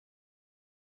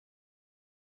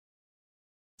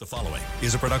The following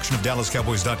is a production of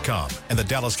DallasCowboys.com and the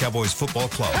Dallas Cowboys Football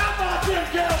Club. How about them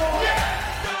Cowboys? Yeah!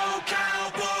 Go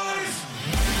Cowboys!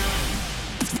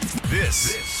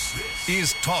 This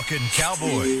is Talkin'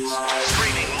 Cowboys.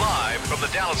 Streaming live from the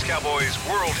Dallas Cowboys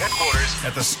World Headquarters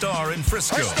at the Star in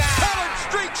Frisco. Howard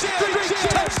streaks in.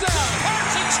 Touchdown.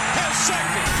 Parsons has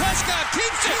sacked it. Prescott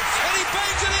keeps it, and he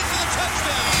bangs it into the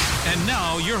touchdown. And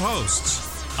now your hosts,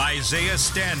 Isaiah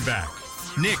Stanback,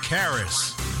 Nick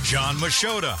Harris, John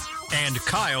Machota, and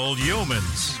Kyle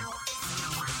Yeomans.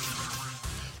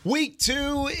 Week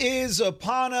 2 is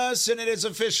upon us, and it is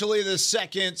officially the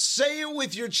second Say It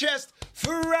With Your Chest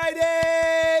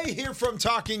Friday here from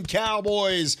Talkin'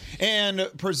 Cowboys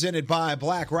and presented by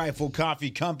Black Rifle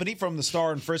Coffee Company from the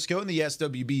Star in Frisco in the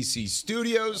SWBC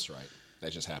studios. That's right.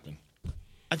 That just happened.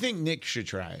 I think Nick should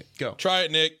try it. Go. Try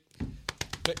it, Nick.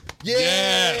 Yeah,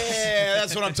 yes.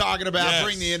 That's what I'm talking about. Yes.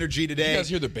 Bring the energy today. You guys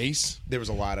hear the bass? There was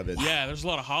a lot of it. Yeah, there's a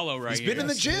lot of hollow right here. He's been in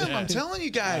the gym. Yeah. I'm telling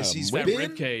you guys. He's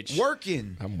been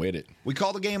working. I'm with it. We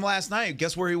called the game last night.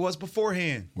 Guess where he was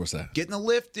beforehand? What's that? Getting a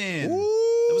lift in. Ooh.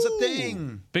 It was a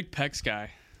thing. Big pecs guy.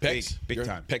 Pecs? Big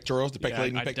time. Pectorals? The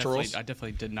pectorals? I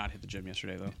definitely did not hit the gym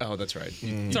yesterday, though. Oh, that's right.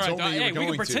 It's all right. Hey, we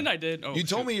can pretend I did. You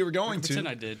told me you were going to. Pretend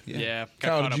I did. Yeah.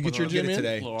 Kyle, did you get your gym in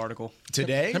today? Little article.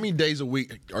 Today? How many days a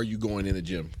week are you going in the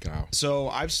gym, Kyle? So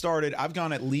I've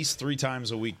gone at least 3 times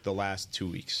a week the last 2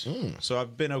 weeks. So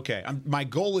I've been okay. My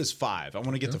goal is 5. I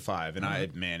want to get to 5,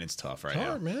 and man, it's tough right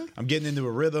now. Man. I'm getting into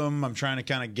a rhythm. I'm trying to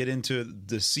kind of get into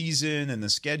the season and the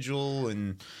schedule,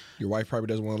 and your wife probably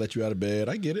doesn't want to let you out of bed.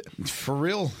 I get it. For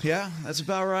real. Yeah, that's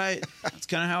about right. That's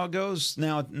kind of how it goes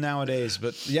nowadays.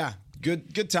 But yeah,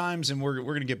 good times, and we're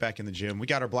going to get back in the gym. We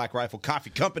got our Black Rifle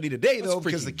Coffee Company today, though,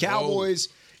 because the Cowboys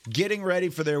getting ready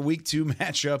for their Week 2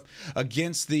 matchup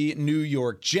against the New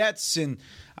York Jets. And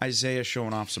Isaiah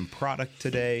showing off some product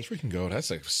today. Freaking go. That's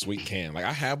a sweet can. Like,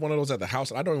 I have one of those at the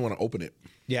house, and I don't even want to open it.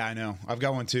 Yeah, I know. I've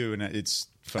got one, too, and it's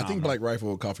phenomenal. I think Black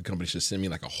Rifle Coffee Company should send me,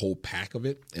 like, a whole pack of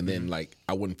it, and then, like,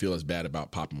 I wouldn't feel as bad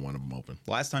about popping one of them open.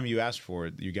 Last time you asked for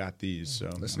it, you got these, so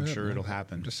I'm sure it'll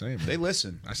happen. I'm just saying. They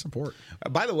listen. I support.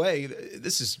 By the way,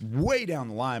 this is way down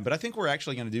the line, but I think we're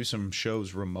actually going to do some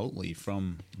shows remotely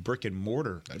from brick and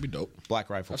mortar. That'd be dope. Black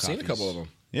Rifle I've seen a couple of them.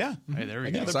 Yeah. Hey, there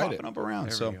we go. They're popping up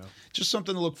around. So just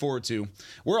something to look forward to.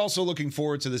 We're also looking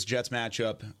forward to this Jets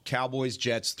matchup.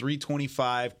 Cowboys-Jets,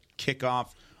 3:25 kickoff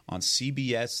on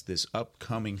CBS this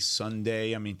upcoming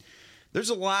Sunday. I mean, there's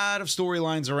a lot of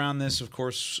storylines around this, of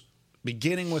course,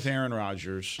 beginning with Aaron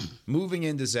Rodgers, moving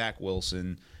into Zach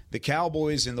Wilson, the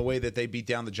Cowboys and the way that they beat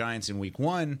down the Giants in Week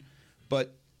 1.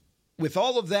 But with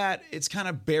all of that, it's kind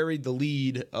of buried the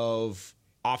lead of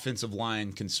offensive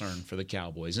line concern for the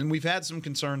Cowboys. And we've had some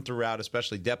concern throughout,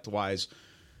 especially depth-wise.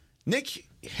 Nick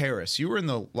Harris, you were in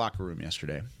the locker room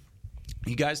yesterday.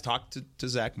 You guys talked to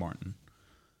Zach Martin.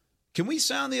 Can we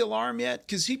sound the alarm yet?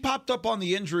 Because he popped up on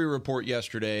the injury report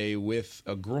yesterday with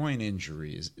a groin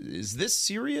injury. Is this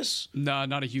serious? No,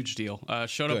 not a huge deal.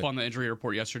 Showed up on the injury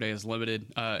report yesterday as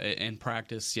limited in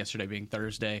practice, yesterday being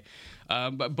Thursday.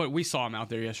 But we saw him out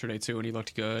there yesterday, too, and he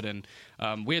looked good. And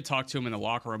we had talked to him in the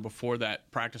locker room before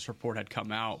that practice report had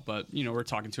come out. But, we're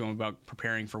talking to him about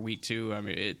preparing for Week 2. I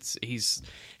mean, he's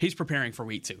preparing for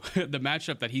Week 2. The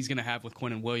matchup that he's going to have with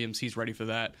Quinnen Williams, he's ready for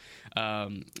that.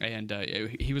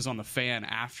 He was on the fan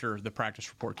after the practice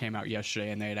report came out yesterday,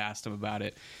 and they had asked him about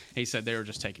it. He said they were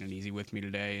just taking it easy with me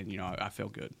today, and I feel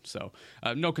good. So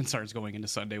no concerns going into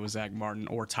Sunday with Zach Martin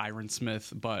or Tyron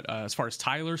Smith. But as far as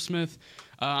Tyler Smith,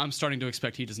 I'm starting to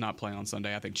expect he does not play on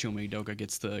Sunday. I think Chuma Edoga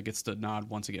gets the nod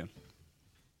once again.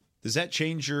 Does that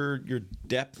change your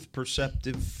depth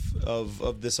perceptive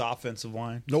of this offensive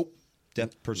line? Nope.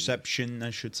 Depth perception, I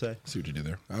should say. See what you did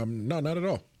there. No, not at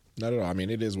all. Not at all. I mean,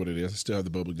 it is what it is. I still have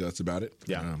the bubbly guts about it.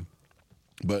 Yeah.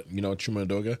 But, Chuma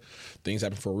Edoga, things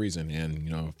happen for a reason.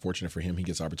 And, fortunate for him, he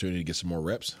gets opportunity to get some more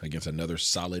reps against another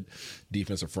solid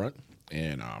defensive front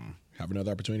and have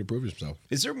another opportunity to prove himself.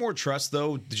 Is there more trust,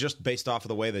 though, just based off of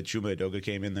the way that Chuma Edoga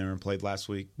came in there and played last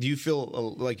week? Do you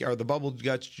feel like, are the bubble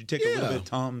guts, you take a little bit of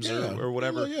Tums or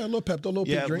whatever? Yeah, a little Pepto, a little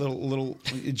pep drink. little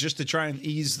just to try and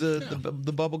ease the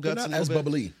bubble guts not a little bit?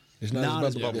 bubbly. It's not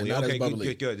as bubbly. Yeah, not okay, as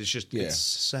bubbly. Good. It's just it's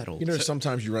settled.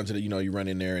 Sometimes you run to you run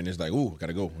in there and it's like, ooh,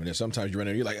 gotta go. And then sometimes you run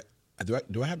in, you're like,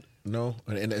 do I have no?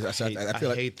 And I feel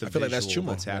like that's Chuma.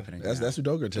 That's happening. That's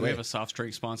Edoga today. Do we have a soft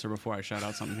drink sponsor before I shout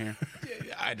out something here?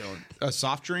 I don't. A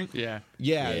soft drink? Yeah,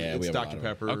 it's Dr.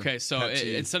 Pepper. Okay, so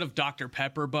instead of Dr.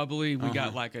 Pepper bubbly, we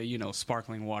got like a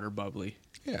sparkling water bubbly.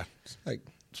 Yeah, it's like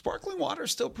Sparkling water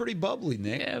is still pretty bubbly,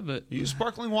 Nick. Yeah, but you a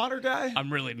sparkling water guy?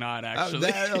 I'm really not, actually.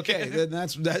 Okay, then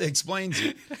that explains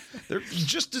it. They're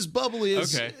just as bubbly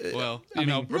as. Okay, well,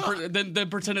 then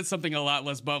pretend it's something a lot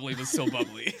less bubbly, but still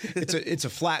bubbly. It's a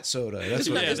flat soda. That's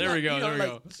what yeah, there we go. There we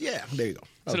go. Yeah, there you go.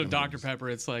 Instead of Dr. Pepper,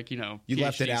 it's like, you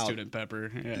left it out. Student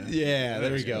pepper. Yeah,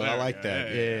 there we go. I like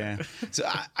that. Yeah. So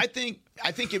I think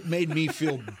it made me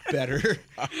feel better.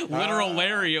 Literal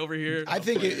Larry over here. I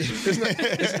think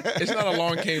it's not a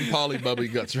long came Polly bubbly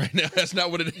guts right now. That's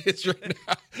not what it is right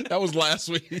now. That was last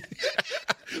week.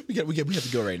 we have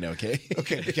to go right now. Okay.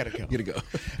 Okay. We gotta go. Gotta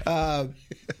go.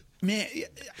 Man,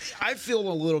 I feel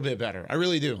a little bit better. I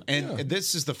really do. And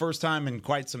this is the first time in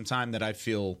quite some time that I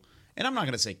feel. And I'm not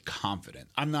going to say confident.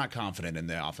 I'm not confident in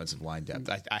the offensive line depth.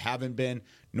 I haven't been,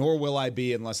 nor will I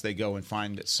be unless they go and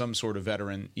find some sort of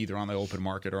veteran either on the open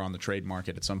market or on the trade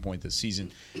market at some point this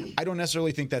season. I don't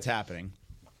necessarily think that's happening.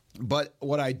 But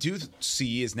what I do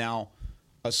see is now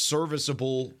a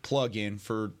serviceable plug-in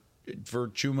for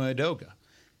Chuma Edoga.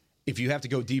 If you have to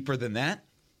go deeper than that,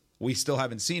 we still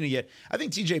haven't seen it yet. I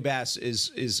think TJ Bass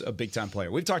is a big-time player.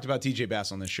 We've talked about TJ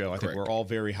Bass on this show. I think we're all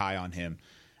very high on him.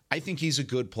 I think he's a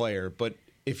good player, but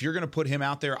if you're going to put him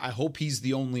out there, I hope he's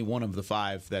the only one of the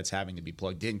 5 that's having to be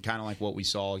plugged in, kind of like what we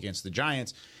saw against the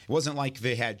Giants. It wasn't like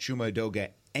they had Chuma Edoga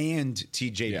and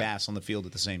TJ Bass on the field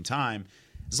at the same time.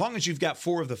 As long as you've got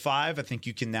 4 of the 5, I think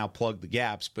you can now plug the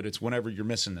gaps, but it's whenever you're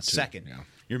missing a second. Yeah.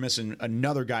 You're missing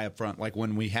another guy up front, like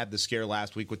when we had the scare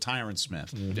last week with Tyron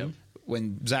Smith. Mm-hmm. Yep.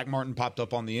 When Zach Martin popped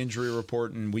up on the injury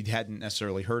report and we hadn't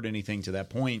necessarily heard anything to that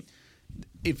point,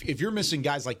 if you're missing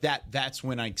guys like that, that's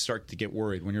when I start to get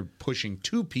worried, when you're pushing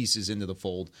 2 pieces into the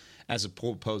fold as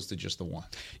opposed to just the one.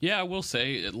 Yeah, I will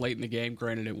say late in the game,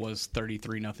 granted it was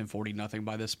 33-0, 40-0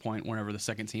 by this point, whenever the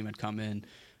second team had come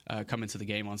into the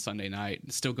game on Sunday night,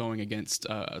 still going against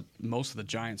most of the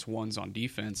Giants' ones on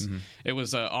defense. Mm-hmm. It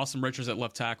was Austin Richards at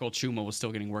left tackle. Chuma was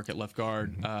still getting work at left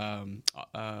guard.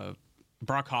 Mm-hmm.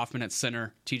 Brock Hoffman at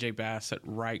center. TJ Bass at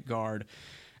right guard.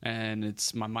 And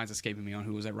my mind's escaping me on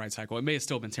who was at right tackle. It may have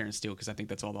still been Terrence Steele because I think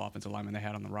that's all the offensive linemen they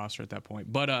had on the roster at that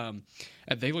point. But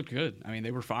they looked good. I mean, they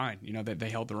were fine. They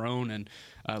held their own. And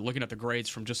looking at the grades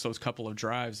from just those couple of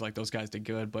drives, like those guys did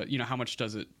good. But how much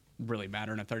does it really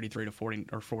matter in a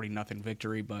 33-40 or 40-0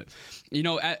 victory? But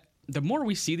the more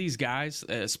we see these guys,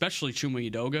 especially Chuma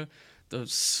Edoga,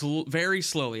 very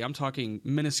slowly, I'm talking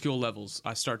minuscule levels,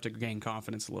 I start to gain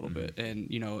confidence a little bit. And,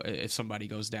 if somebody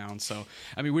goes down. So,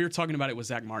 I mean, we were talking about it with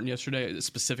Zach Martin yesterday,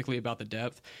 specifically about the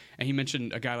depth. And he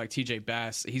mentioned a guy like TJ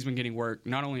Bass. He's been getting work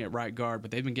not only at right guard,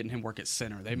 but they've been getting him work at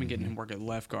center. They've been getting him work at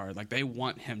left guard. Like, they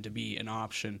want him to be an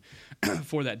option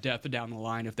for that depth down the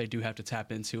line if they do have to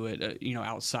tap into it,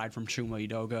 outside from Chuma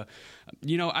Edoga.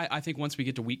 I think once we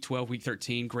get to week 12, week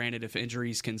 13, granted, if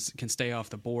injuries can stay off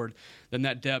the board, then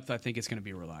that depth, I think, is going to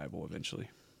be reliable eventually.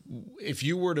 If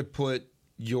you were to put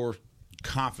your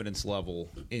confidence level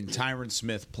in Tyler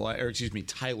Smith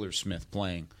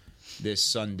playing this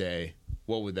Sunday,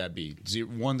 what would that be?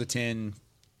 1 to 10,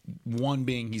 1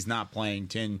 being he's not playing,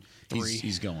 10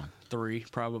 he's going. 3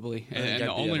 probably, and the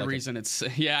only reason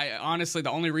honestly, the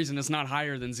only reason it's not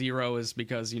higher than 0 is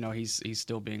because he's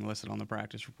still being listed on the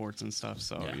practice reports and stuff.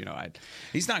 So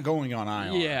he's not going on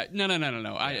IR. Yeah,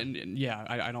 no.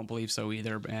 I don't believe so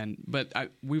either.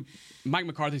 Mike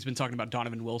McCarthy's been talking about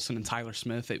Donovan Wilson and Tyler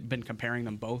Smith. They've been comparing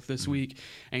them both this week,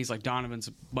 and he's like,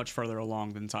 Donovan's much further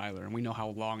along than Tyler, and we know how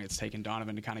long it's taken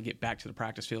Donovan to kind of get back to the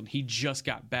practice field. He just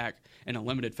got back in a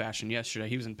limited fashion yesterday.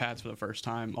 He was in pads for the first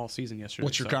time all season yesterday.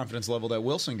 What's your confidence level that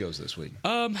Wilson goes this week?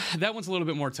 That one's a little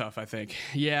bit more tough, I think.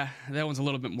 Yeah, that one's a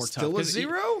little bit more tough. Still a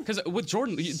 0? Because with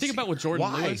Jordan, think about with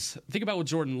Jordan Lewis. Think about with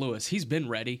Jordan Lewis. He's been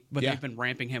ready, but they've been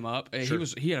ramping him up. Sure.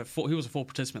 He was a full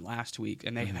participant last week,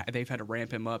 and they've had to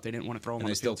ramp him up. They didn't want to throw him on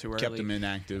the field too early. Kept him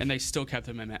inactive, and they still kept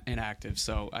him inactive.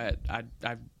 So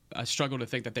I struggle to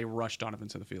think that they rushed Donovan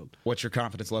to the field. What's your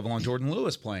confidence level on Jordan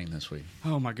Lewis playing this week?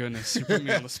 Oh, my goodness. You put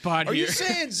me on the spot here. Are you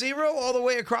saying 0 all the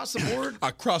way across the board?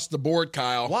 Across the board,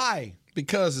 Kyle. Why?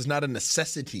 Because it's not a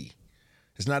necessity.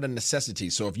 It's not a necessity.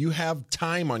 So if you have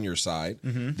time on your side,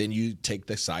 then you take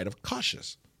the side of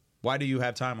cautious. Why do you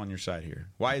have time on your side here?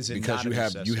 Why is it because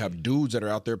not you have dudes that are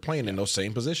out there playing in those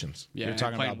same positions. Yeah, you're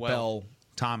talking about Bell,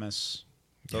 Thomas,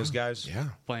 those guys. Yeah,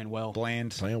 playing well,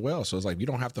 bland, playing well. So it's like you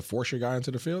don't have to force your guy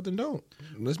into the field, then don't.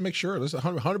 Let's make sure. Let's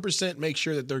 100% make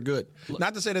sure that they're good.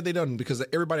 Not to say that they don't, because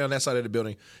everybody on that side of the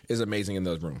building is amazing in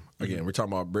those room. Again, we're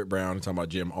talking about Britt Brown, we're talking about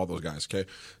Jim, all those guys. Okay,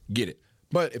 get it.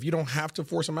 But if you don't have to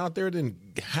force them out there, then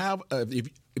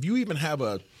if you even have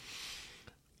a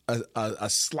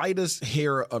slightest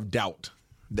hair of doubt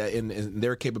that in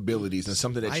their capabilities and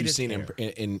something that you've seen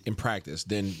in practice,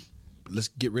 then let's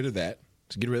get rid of that.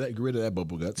 Get rid of that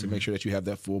bubble guts and make sure that you have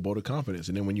that full boat of confidence.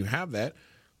 And then when you have that,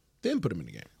 then put him in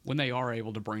the game. When they are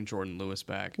able to bring Jordan Lewis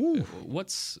back, what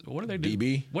do they do?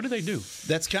 DB? What do they do?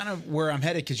 That's kind of where I'm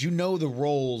headed because you know the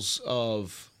roles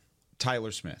of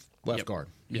Tyler Smith, left guard.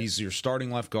 Yes. He's your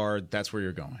starting left guard. That's where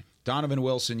you're going. Donovan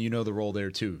Wilson, you know the role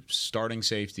there too. Starting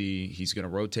safety. He's going to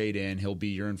rotate in. He'll be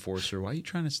your enforcer. Why are you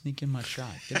trying to sneak in my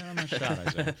shot? Get out of my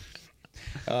shot,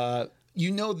 Isaiah.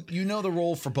 You know the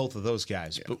role for both of those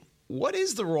guys. Yeah. But what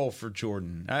is the role for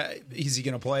Jordan? Is he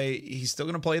going to play? He's still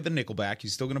going to play the nickelback.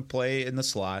 He's still going to play in the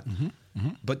slot.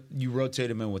 But you rotate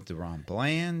him in with DeRon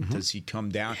Bland. Does he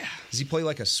come down? Yeah. Does he play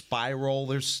like a spy role?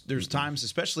 There's times,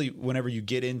 especially whenever you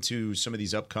get into some of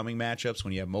these upcoming matchups,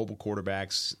 when you have mobile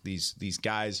quarterbacks, these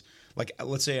guys, like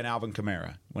let's say an Alvin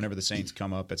Kamara, whenever the Saints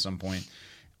come up at some point.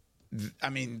 I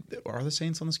mean, are the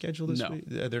Saints on the schedule this week?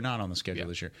 They're not on the schedule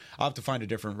this year. I'll have to find a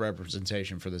different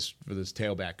representation for this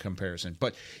tailback comparison.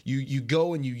 But you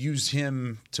go and you use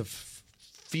him to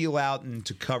feel out and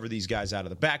to cover these guys out of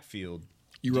the backfield.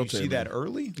 You see that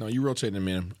early? No, you rotate him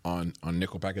in on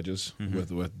nickel packages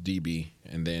with DB,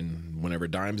 and then whenever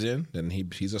Dime's in, then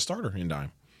he's a starter in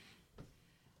Dime.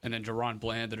 And then DeRon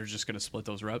Bland that are just going to split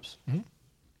those reps.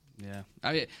 Yeah,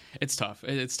 it's tough.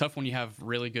 It's tough when you have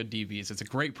really good DBs. It's a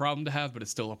great problem to have, but it's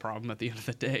still a problem at the end of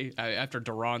the day. After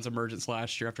DeRon's emergence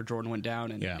last year, after Jordan went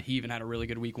down, and he even had a really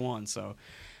good week one, so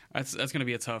that's going to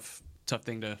be a tough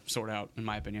thing to sort out, in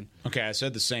my opinion. Okay, I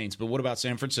said the Saints, but what about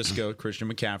San Francisco?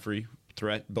 Christian McCaffrey,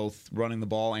 threat, both running the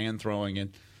ball and throwing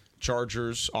it.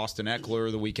 Chargers, Austin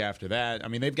Eckler the week after that. I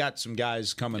mean, they've got some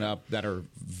guys coming up that are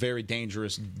very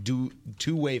dangerous,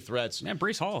 two-way threats. Yeah,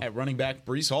 Breece Hall. At running back,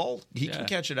 Breece Hall, he can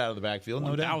catch it out of the backfield,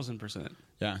 no doubt. 1,000%.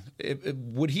 Yeah.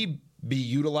 Would he be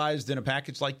utilized in a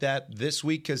package like that this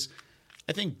week? Because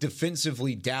I think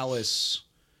defensively, Dallas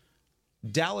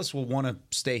will want to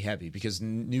stay heavy because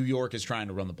New York is trying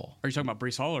to run the ball. Are you talking about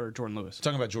Breece Hall or Jordan Lewis? I'm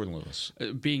talking about Jordan Lewis.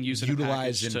 Being used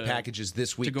utilized in packages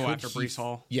this week. To go after Breece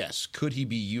Hall? Yes. Could he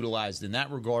be utilized in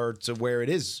that regard to where it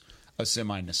is a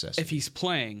semi-necessity? If he's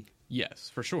playing,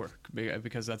 yes, for sure.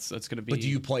 Because that's going to be... But do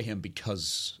you play him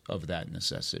because of that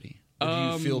necessity? Or do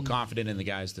you feel confident in the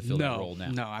guys to fill that role now?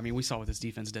 No, I mean, we saw what this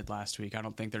defense did last week. I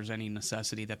don't think there's any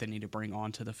necessity that they need to bring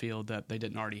onto the field that they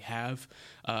didn't already have.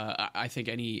 I think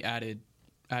any added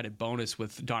bonus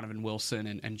with Donovan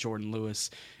Wilson and Jordan Lewis,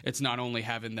 it's not only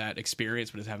having that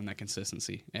experience, but it's having that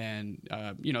consistency. And,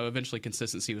 eventually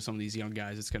consistency with some of these young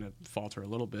guys, it's going to falter a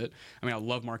little bit. I mean, I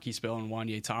love Marquise Bell and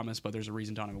Wanye Thomas, but there's a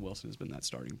reason Donovan Wilson has been that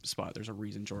starting spot. There's a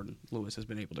reason Jordan Lewis has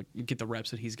been able to get the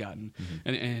reps that he's gotten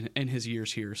in his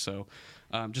years here. So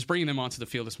just bringing them onto the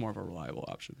field is more of a reliable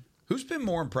option. Who's been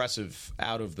more impressive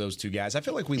out of those two guys? I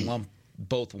feel like we lump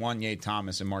both Wanye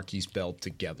Thomas and Marquise Bell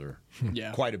together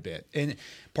quite a bit. And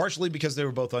partially because they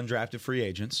were both undrafted free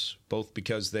agents, both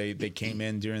because they came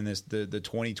in during the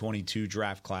 2022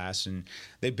 draft class, and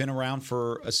they've been around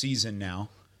for a season now.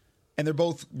 And they're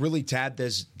both really tabbed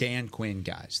as Dan Quinn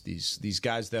guys, these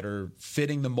guys that are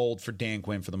fitting the mold for Dan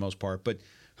Quinn for the most part. But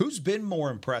who's been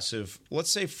more impressive, let's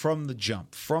say from the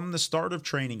jump, from the start of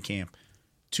training camp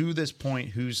to this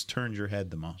point, who's turned your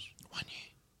head the most?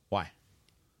 Wanye. Why?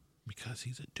 Because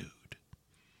he's a dude.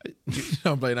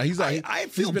 I'm playing. I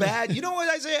feel bad. You know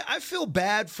what, Isaiah? I feel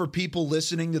bad for people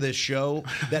listening to this show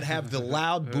that have the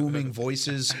loud, booming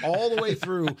voices all the way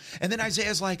through. And then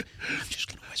Isaiah's like, I'm just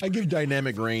going to whisper. I give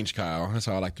dynamic range, Kyle. That's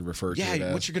how I like to refer to it.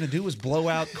 Yeah, what you're going to do is blow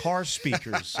out car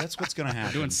speakers. That's what's going to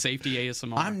happen. Doing safety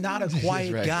ASMR. I'm not a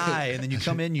quiet guy. And then you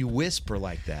come in, you whisper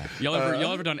like that. Y'all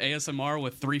ever done ASMR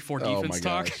with 3-4 defense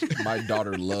talk? Gosh. My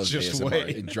daughter loves ASMR.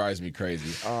 Wait. It drives me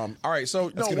crazy. All right, so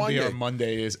that's going to be our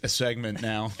Monday segment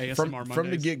now. ASMR from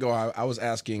the get-go, I was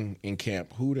asking in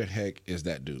camp, who the heck is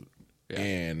that dude? Yeah.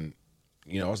 And,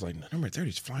 I was like, number 30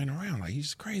 is flying around. Like,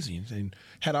 he's crazy. And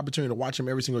had opportunity to watch him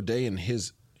every single day and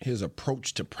his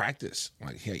approach to practice.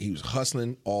 Like, he was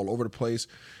hustling all over the place.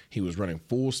 He was running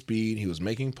full speed. He was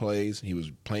making plays. He was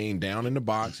playing down in the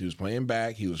box. He was playing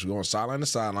back. He was going sideline to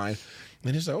sideline.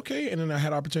 And he's like, okay. And then I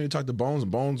had opportunity to talk to Bones,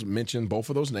 and Bones mentioned both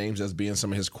of those names as being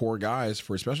some of his core guys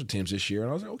for special teams this year. And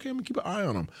I was like, okay, I'm going to keep an eye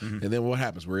on them. And then what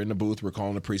happens? We're in the booth. We're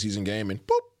calling the preseason game, and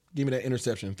boop, give me that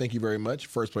interception. Thank you very much.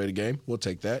 First play of the game. We'll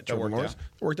take that. That worked out. It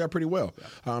worked out pretty well.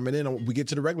 Yeah. And then we get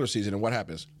to the regular season, and what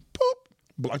happens? Boop.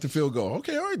 Block the field goal.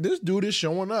 Okay, all right, this dude is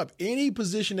showing up. Any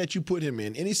position that you put him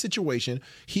in, any situation,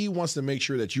 he wants to make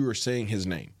sure that you are saying his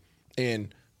name.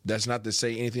 And that's not to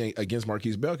say anything against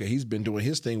Marquise Bell. He's been doing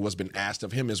his thing, what's been asked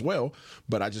of him as well.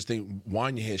 But I just think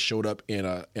Wanye has showed up in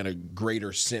a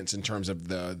greater sense in terms of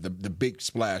the big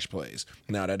splash plays.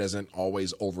 Now, that doesn't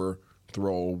always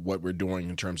throw what we're doing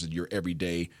in terms of your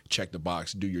everyday check the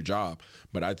box, do your job.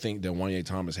 But I think that Wanye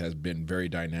Thomas has been very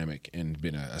dynamic and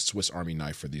been a Swiss Army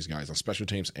knife for these guys on special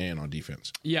teams and on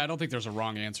defense. Yeah, I don't think there's a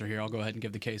wrong answer here. I'll go ahead and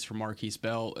give the case for Marquise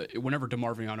Bell. Whenever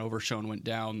DeMarvion Overshown went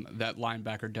down, that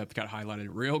linebacker depth got highlighted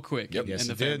real quick in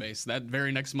the fan base. That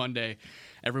very next Monday,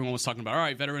 everyone was talking about, all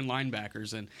right, veteran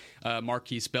linebackers. And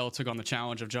Marquise Bell took on the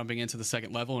challenge of jumping into the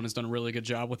second level and has done a really good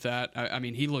job with that. I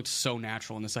mean, he looked so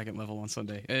natural in the second level on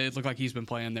Sunday. It looked like he's been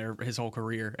playing there his whole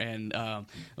career and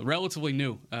relatively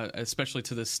new, especially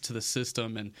to the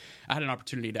system. And I had an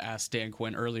opportunity to ask Dan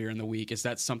Quinn earlier in the week, is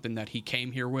that something that he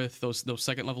came here with, those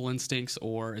second level instincts,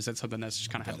 or is that something that's just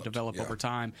kind of had to develop over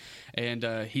time? And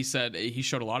he said he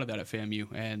showed a lot of that at FAMU,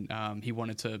 and he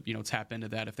wanted to tap into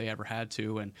that if they ever had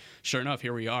to. And sure enough,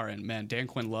 here we are. And man, Dan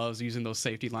Quinn loves using those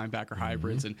safety linebacker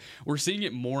hybrids, and we're seeing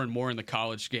it more and more in the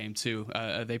college game too.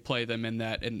 They play them in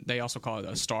that, and they also call it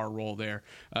a star role there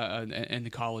in the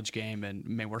college game. And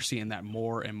man, we're seeing that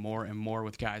more and more and more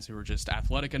with guys who are just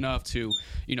athletic enough to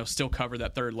still cover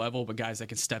that third level, but guys that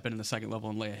can step in the second level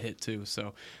and lay a hit too.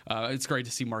 So it's great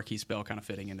to see Marquise Bell kind of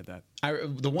fitting into that.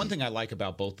 The one thing I like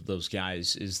about both of those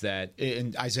guys is that,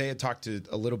 and Isaiah talked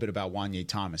a little bit about Wanye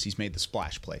Thomas. He's made the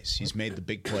splash plays, he's made the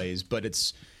big plays, but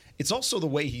it's also the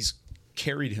way he's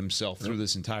carried himself through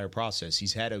this entire process.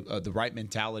 He's had the right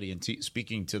mentality. And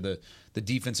speaking to the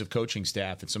defensive coaching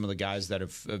staff and some of the guys that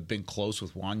have been close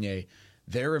with Wanye,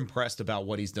 they're impressed about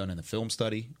what he's done in the film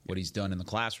study, what he's done in the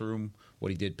classroom,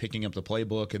 what he did picking up the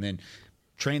playbook, and then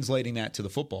translating that to the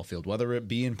football field, whether it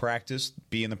be in practice,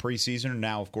 be in the preseason, or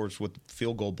now, of course, with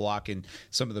field goal block and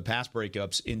some of the pass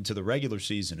breakups into the regular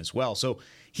season as well. So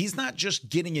he's not just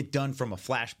getting it done from a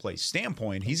flash play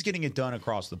standpoint. He's getting it done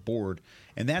across the board,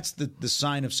 and that's the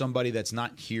sign of somebody that's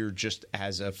not here just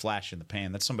as a flash in the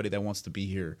pan. That's somebody that wants to be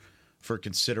here for a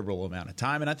considerable amount of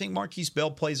time, and I think Marquise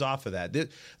Bell plays off of that.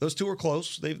 Those two are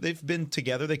close. They've been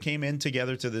together. They came in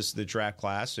together to the draft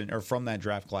class, or from that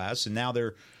draft class, and now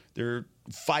they're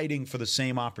fighting for the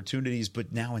same opportunities,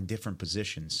 but now in different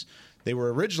positions. They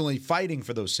were originally fighting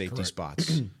for those safety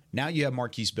spots. Now you have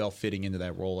Marquise Bell fitting into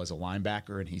that role as a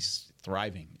linebacker, and he's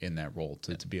thriving in that role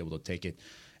to be able to take it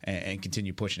and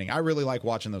continue pushing it. I really like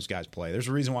watching those guys play. There's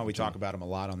a reason why we talk about them a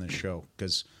lot on this show,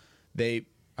 because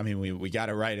we got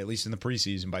it right, at least in the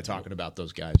preseason, by talking about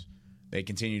those guys. They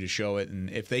continue to show it, and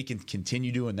if they can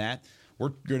continue doing that, we're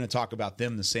going to talk about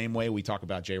them the same way we talk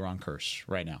about Jaron Kearse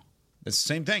right now. It's the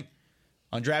same thing.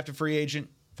 Undrafted free agent,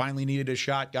 finally needed a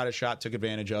shot, got a shot, took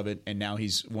advantage of it, and now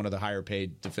he's one of the higher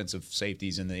paid defensive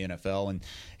safeties in the NFL, and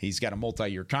he's got a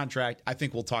multi-year contract. I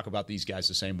think we'll talk about these guys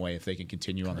the same way if they can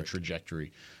continue on the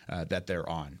trajectory that they're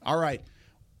on. All right,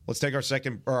 let's take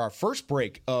our first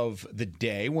break of the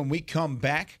day. When we come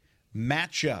back,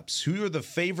 matchups. Who are the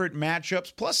favorite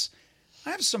matchups? Plus, I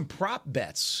have some prop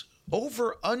bets.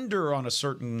 Over, under on a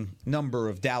certain number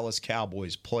of Dallas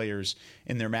Cowboys players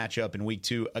in their matchup in Week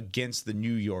 2 against the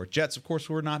New York Jets. Of course,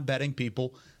 we're not betting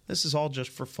people. This is all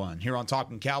just for fun. Here on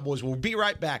Talkin' Cowboys, we'll be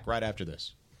right back right after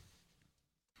this.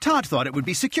 Todd thought it would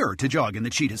be secure to jog in the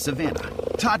cheetah savanna.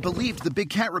 Todd believed the big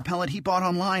cat repellent he bought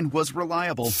online was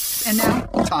reliable. And now,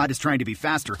 Todd is trying to be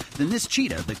faster than this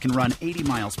cheetah that can run 80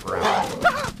 miles per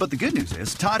hour. But the good news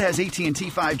is, Todd has AT&T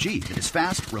 5G that is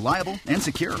fast, reliable, and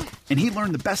secure. And he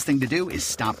learned the best thing to do is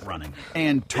stop running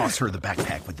and toss her the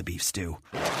backpack with the beef stew.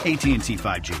 AT&T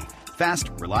 5G. Fast,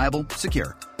 reliable,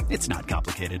 secure. It's not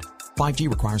complicated. 5G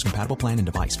requires compatible plan and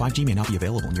device. 5G may not be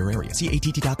available in your area. See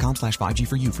att.com/5G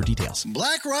for you for details.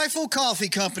 Black Rifle Coffee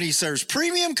Company serves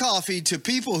premium coffee to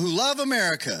people who love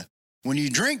America. When you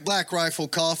drink Black Rifle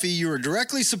Coffee, you are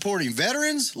directly supporting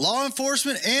veterans, law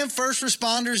enforcement, and first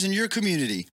responders in your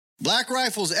community. Black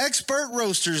Rifle's expert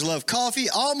roasters love coffee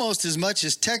almost as much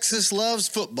as Texas loves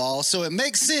football, so it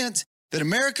makes sense that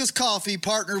America's Coffee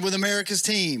partnered with America's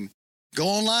team. Go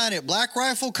online at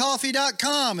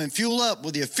blackriflecoffee.com and fuel up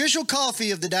with the official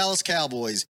coffee of the Dallas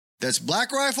Cowboys. That's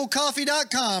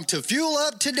blackriflecoffee.com to fuel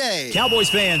up today.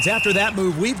 Cowboys fans, after that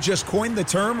move, we've just coined the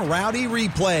term Rowdy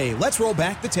Replay. Let's roll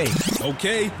back the tape.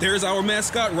 Okay, there's our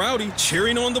mascot Rowdy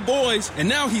cheering on the boys. And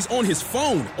now he's on his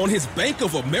phone, on his Bank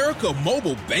of America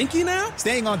mobile banking app?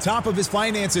 Staying on top of his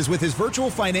finances with his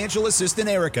virtual financial assistant,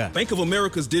 Erica. Bank of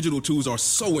America's digital tools are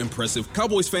so impressive.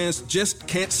 Cowboys fans just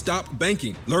can't stop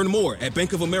banking. Learn more at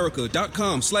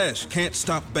bankofamerica.com/can't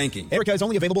stop banking. Erica is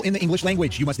only available in the English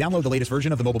language. You must download the latest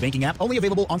version of the mobile banking app, only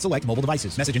available on select mobile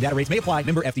devices. Message and data rates may apply.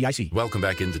 Member FDIC. Welcome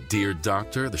back into Dear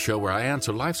Doctor, the show where I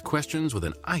answer life's questions with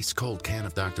an ice-cold can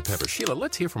of Dr. Pepper. Sheila,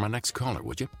 let's hear from our next caller,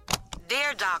 would you?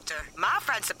 Dear Doctor, my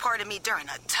friend supported me during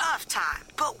a tough time.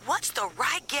 But what's the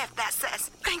right gift that says,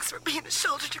 thanks for being a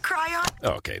shoulder to cry on?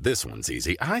 Okay, this one's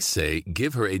easy. I say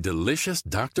give her a delicious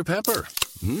Dr. Pepper.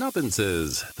 Nothing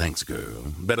says, thanks, girl,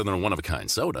 better than a one-of-a-kind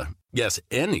soda. Yes,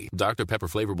 any Dr. Pepper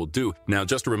flavor will do. Now,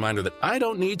 just a reminder that I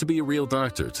don't need to be a real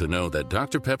doctor to know that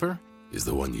Dr. Pepper is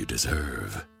the one you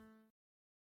deserve.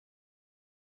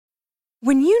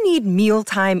 When you need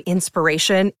mealtime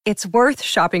inspiration, it's worth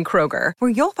shopping Kroger, where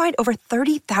you'll find over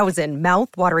 30,000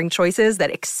 mouth-watering choices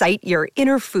that excite your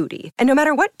inner foodie. And no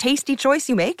matter what tasty choice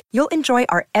you make, you'll enjoy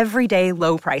our everyday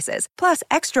low prices, plus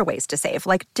extra ways to save,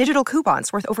 like digital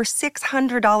coupons worth over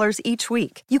 $600 each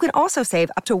week. You can also save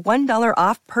up to $1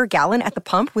 off per gallon at the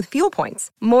pump with fuel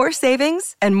points. More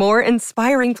savings and more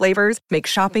inspiring flavors make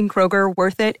shopping Kroger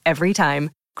worth it every time.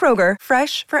 Kroger,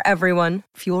 fresh for everyone.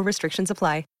 Fuel restrictions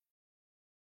apply.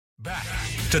 Back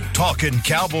to Talkin'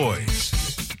 Cowboys.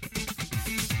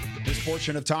 This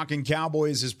portion of Talkin'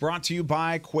 Cowboys is brought to you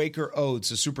by Quaker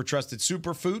Oats, a super trusted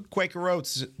superfood. Quaker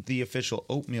Oats, the official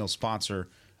oatmeal sponsor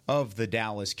of the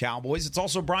Dallas Cowboys. It's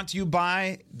also brought to you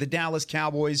by the Dallas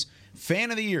Cowboys Fan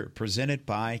of the Year, presented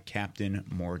by Captain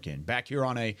Morgan. Back here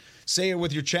on a Say It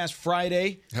With Your Chest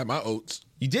Friday. Had my oats.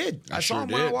 You did. I saw him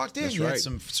when I walked in. That's you right. had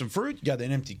some fruit. You got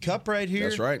an empty cup right here.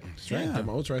 That's right. That's right. Yeah. Had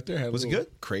my oats right there. Was it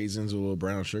good? Craisins with a little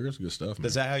brown sugar. It's good stuff, man.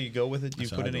 Is that how you go with it? Do you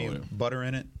That's put how I any go with it. butter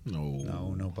in it?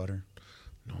 No butter.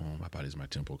 No, my body's my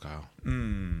temple, Kyle.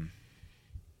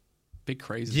 Big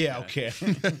crazy. Yeah, okay.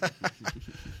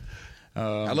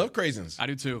 I love craisins. I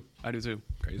do too.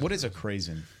 What is a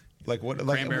craisin? Like what?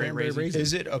 Cranberry raisin.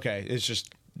 Is it okay? It's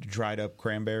just dried up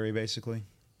cranberry, basically,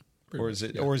 or is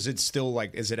it? Yeah. Or is it still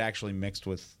like? Is it actually mixed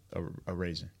with a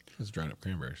raisin? It's dried up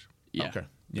cranberries. Yeah. Okay.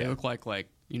 They look like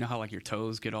you know how like your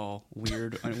toes get all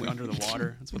weird under the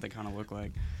water. That's what they kind of look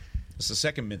like. It's the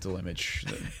second mental image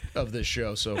of this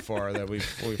show so far that we've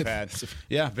had.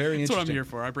 Yeah, very interesting. That's what I'm here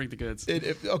for. I bring the goods.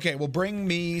 Okay, well, bring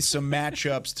me some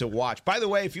matchups to watch. By the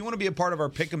way, if you want to be a part of our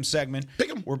Pick'em segment,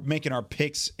 we're making our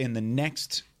picks in the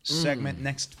next segment,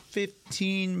 next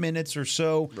 15 minutes or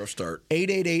so. Rough start.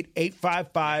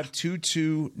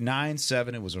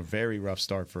 888-855-2297. It was a very rough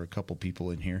start for a couple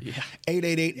people in here. Yeah.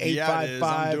 888-855.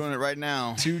 I'm doing it right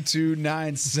now.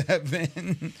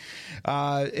 2297.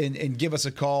 And give us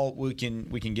a call. We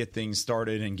can get things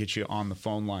started and get you on the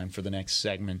phone line for the next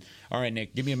segment. All right,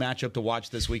 Nick, give me a matchup to watch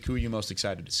this week. Who are you most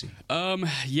excited to see?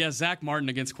 Zach Martin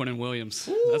against Quinnen Williams.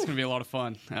 Ooh. That's going to be a lot of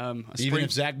fun. Even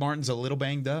if Zach Martin's a little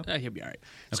banged up? He'll be all right.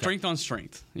 Okay. Strength on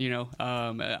strength.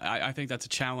 I think that's a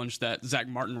challenge that Zach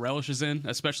Martin relishes in,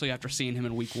 especially after seeing him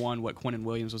in week one, what Quinnen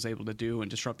Williams was able to do and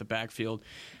disrupt the backfield.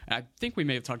 I think we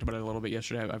may have talked about it a little bit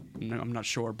yesterday. I'm not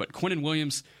sure. But Quinnen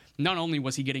Williams, not only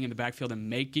was he getting in the backfield and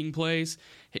making plays,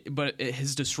 but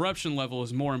his disruption level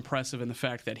is more impressive in the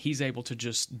fact that he's able to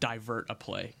just divert a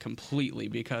play completely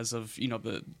because of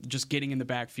the just getting in the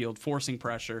backfield, forcing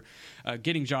pressure,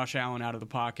 getting Josh Allen out of the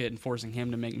pocket and forcing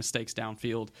him to make mistakes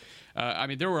downfield.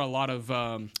 There were a lot of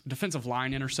defensive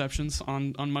line interceptions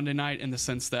on Monday night in the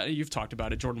sense that you've talked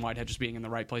about it. Jordan Whitehead just being in the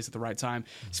right place at the right time.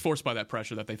 It's forced by that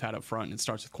pressure that they've had up front, and it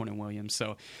starts with Quinnen Williams.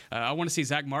 So I want to see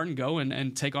Zach Martin go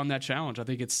and take on that challenge. I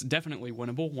think it's definitely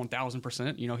winnable,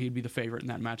 1,000%. He'd be the favorite in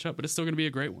that matchup, but it's still going to be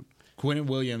a great one. Quinnen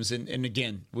Williams, and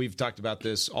again, we've talked about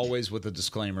this always with a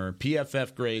disclaimer.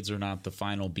 PFF grades are not the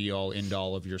final be-all,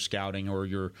 end-all of your scouting or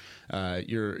your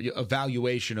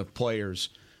evaluation of players.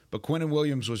 But Quinnen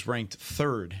Williams was ranked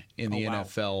third in the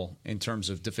NFL in terms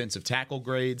of defensive tackle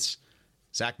grades.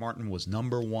 Zach Martin was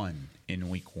number one in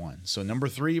week one. So number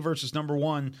 3 versus number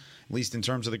 1, at least in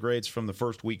terms of the grades from the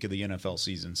first week of the NFL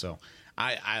season. So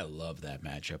I love that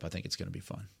matchup. I think it's going to be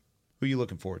fun. Who are you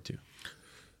looking forward to?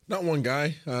 Not one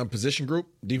guy. Position group,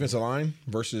 defensive line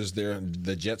versus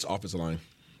the Jets' offensive line.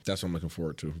 That's what I'm looking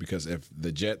forward to. Because if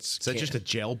the Jets... Is that just a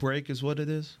jailbreak is what it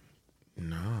is?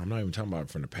 No, I'm not even talking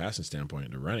about from the passing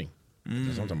standpoint, the running.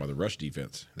 I'm talking about the rush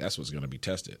defense. That's what's going to be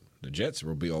tested. The Jets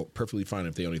will be perfectly fine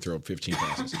if they only throw up 15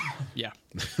 passes. Yeah.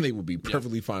 They will be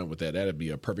perfectly fine with that. That would be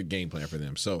a perfect game plan for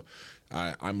them. So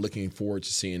I'm looking forward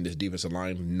to seeing this defensive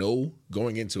line know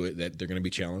going into it that they're going to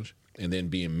be challenged and then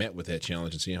being met with that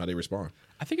challenge and seeing how they respond.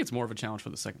 I think it's more of a challenge for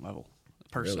the second level,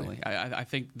 personally. Really? I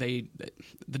think the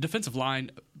defensive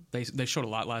line, they showed a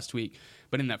lot last week.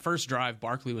 But in that first drive,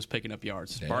 Barkley was picking up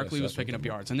yards. And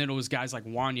then it was guys like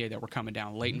Wanye that were coming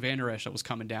down, Leighton Vander Esch that was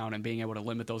coming down and being able to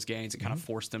limit those gains and kind of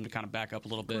force them to kind of back up a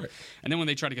little bit. Right. And then when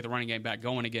they tried to get the running game back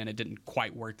going again, it didn't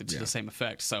quite work to the same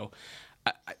effect. So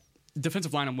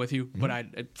defensive line, I'm with you, but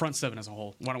front seven as a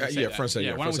whole. Why don't we say that? Front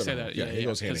seven. Why don't we say that? Yeah, it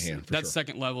goes hand in hand. That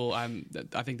second level, I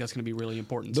think that's going to be really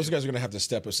important. Those guys are going to have to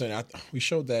step up. We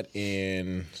showed that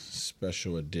in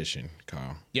Special Edition,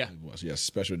 Kyle. Yeah. It was. Yes,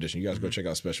 Special Edition. You guys go check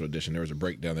out Special Edition. There was a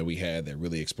breakdown that we had that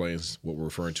really explains what we're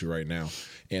referring to right now.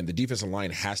 And the defensive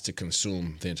line has to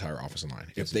consume the entire offensive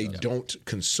line. If they don't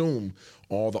consume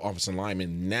all the offensive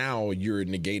linemen, now you're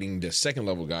negating the second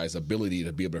level guys' ability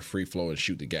to be able to free flow and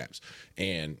shoot the gaps.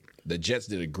 And the Jets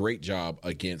did a great job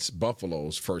against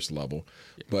Buffalo's first level,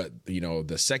 but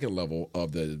the second level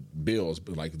of the Bills,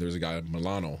 like there's a guy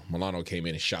Milano. Milano came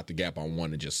in and shot the gap on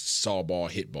one and just saw ball,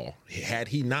 hit ball. Had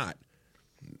he not,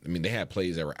 they had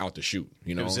plays that were out to shoot.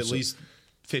 It was at least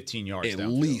 15 yards. At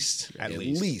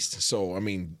least. So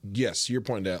yes, your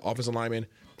point that offensive linemen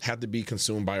have to be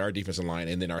consumed by our defensive line,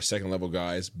 and then our second level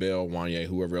guys, Bell, Wanye,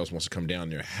 whoever else wants to come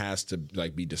down there, has to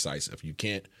be decisive. You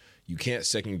can't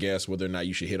second guess whether or not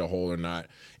you should hit a hole or not,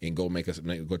 and go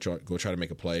try to make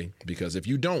a play, because if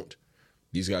you don't,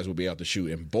 these guys will be out to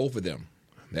shoot, and both of them,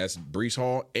 that's Breece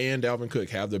Hall and Dalvin Cook,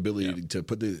 have the ability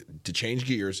to change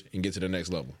gears and get to the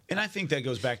next level. And I think that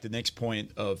goes back to Nick's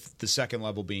point of the second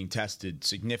level being tested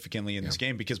significantly in this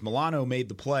game, because Milano made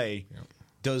the play.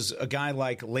 Does a guy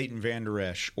like Leighton Vander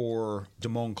Esch or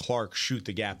Damone Clark shoot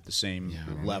the gap the same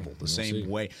level, the same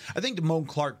way? I think Damone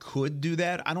Clark could do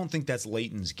that. I don't think that's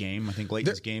Leighton's game. I think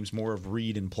Leighton's game's more of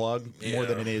read and plug more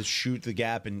than it is shoot the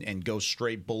gap and go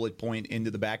straight bullet point into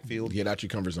the backfield. Get out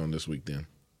your comfort zone this week then.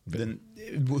 Then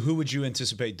who would you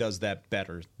anticipate does that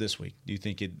better this week? Do you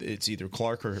think it's either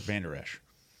Clark or Vander Esch?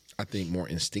 I think more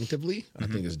instinctively, I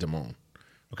think it's Damone.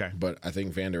 Okay. But I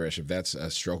think Vander Esch, if that's a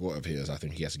struggle of his, I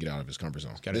think he has to get out of his comfort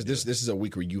zone. This is a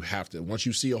week where you have to, once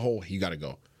you see a hole, you got to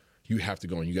go. You have to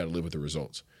go, and you got to live with the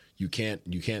results. You can't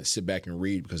sit back and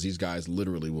read, because these guys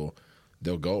literally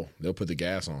they'll go. They'll put the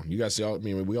gas on. You guys see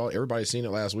everybody's seen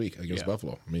it last week against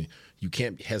Buffalo. You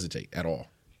can't hesitate at all.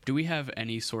 Do we have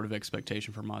any sort of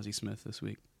expectation for Mozzie Smith this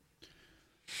week?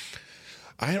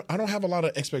 I don't have a lot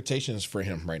of expectations for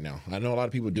him right now. I know a lot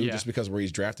of people do just because where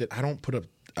he's drafted. I don't put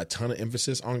a ton of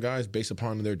emphasis on guys based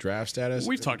upon their draft status.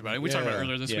 We've talked about it. We talked about it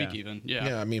earlier this week even.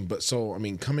 Yeah.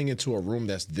 Coming into a room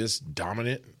that's this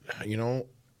dominant,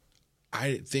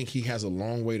 I think he has a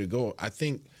long way to go.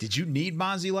 Did you need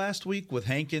Mozzie last week with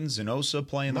Hankins and Osa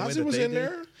playing the way that Mozzie was they in did?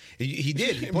 there? He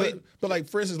did. He played. But like,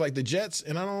 for instance, like the Jets,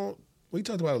 and we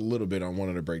talked about it a little bit on one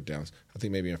of the breakdowns. I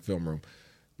think maybe in film room.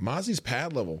 Mozzie's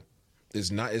pad level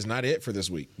is not it for this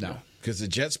week. No. Because the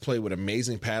Jets play with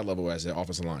amazing pad level as an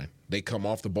offensive line. They come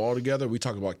off the ball together. We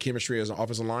talk about chemistry as an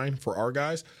offensive line for our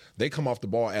guys. They come off the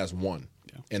ball as one.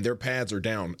 And their pads are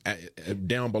down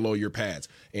below your pads.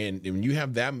 And when you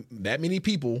have that many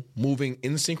people moving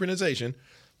in synchronization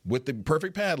with the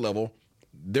perfect pad level,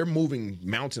 they're moving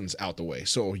mountains out the way.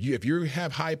 So if you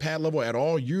have high pad level at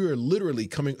all, you're literally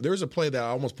coming. There's a play that I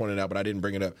almost pointed out, but I didn't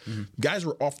bring it up. Mm-hmm. Guys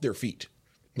were off their feet,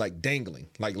 like dangling,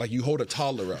 like you hold a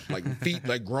toddler up, like feet,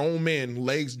 like grown men,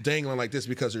 legs dangling like this,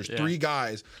 because there's three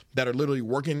guys that are literally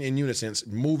working in unison,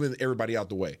 moving everybody out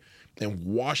the way and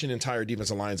washing entire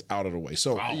defensive lines out of the way.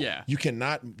 So you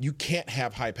can't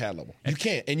have high pad level. You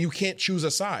can't, and you can't choose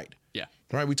a side. Yeah.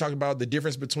 Right. We talked about the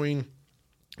difference between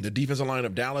the defensive line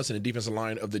of Dallas and the defensive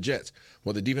line of the Jets.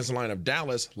 Well, the defensive line of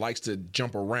Dallas likes to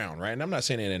jump around, right? And I'm not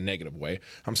saying it in a negative way.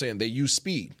 I'm saying they use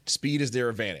speed. Speed is their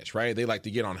advantage, right? They like to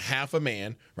get on half a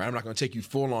man, right? I'm not going to take you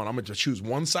full on. I'm going to choose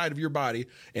one side of your body,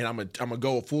 and I'm going to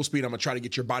go full speed. I'm going to try to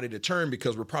get your body to turn,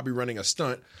 because we're probably running a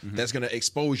stunt that's going to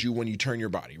expose you when you turn your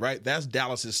body, right? That's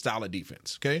Dallas's style of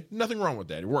defense, okay? Nothing wrong with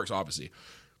that. It works, obviously.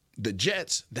 The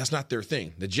Jets, that's not their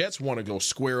thing. The Jets want to go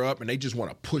square up, and they just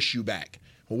want to push you back.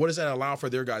 Well, what does that allow for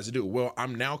their guys to do? Well,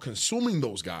 I'm now consuming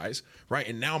those guys, right?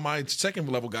 And now my second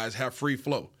level guys have free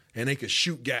flow, and they can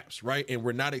shoot gaps, right? And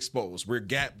we're not exposed. We're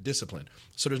gap disciplined.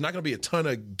 So there's not going to be a ton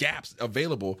of gaps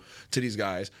available to these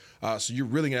guys. So you're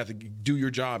really going to have to do your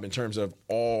job in terms of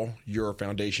all your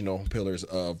foundational pillars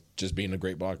of just being a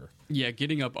great blocker. Yeah,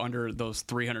 getting up under those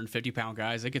 350-pound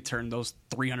guys, they could turn those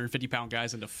 350-pound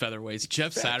guys into featherweights.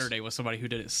 Jeff Saturday was somebody who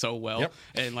did it so well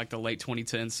in like the late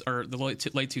 2010s or the late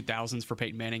 2000s for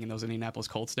Peyton Manning in those Indianapolis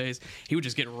Colts days. He would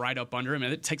just get right up under him,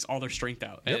 and it takes all their strength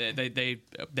out. Yep.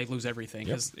 They lose everything.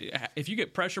 Because if you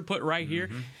get pressure put right here,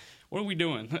 what are we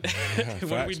doing?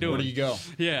 What are we doing? Where do you go?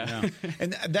 Yeah.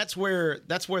 And that's where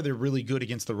they're really good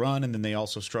against the run, and then they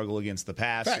also struggle against the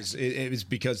pass. It is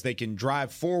because they can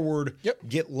drive forward,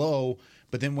 get low,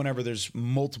 but then whenever there's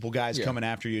multiple guys coming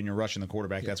after you and you're rushing the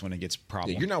quarterback, that's when it gets a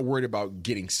problem. Yeah, you're not worried about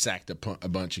getting sacked a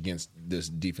bunch against this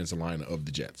defensive line of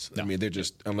the Jets. No. I mean, they're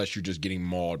just, unless you're just getting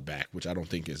mauled back, which I don't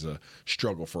think is a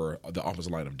struggle for the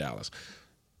offensive line of Dallas.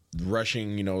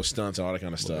 rushing, stunts and all that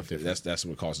kind of stuff. That's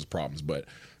what causes problems. But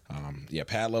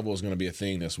pad level is going to be a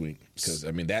thing this week because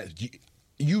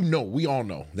we all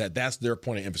know that that's their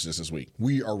point of emphasis this week.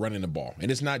 We are running the ball,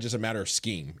 and it's not just a matter of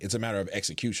scheme; it's a matter of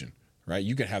execution. Right?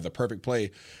 You can have the perfect play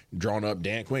drawn up.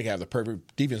 Dan Quinn can have the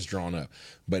perfect defense drawn up,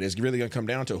 but it's really going to come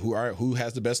down to who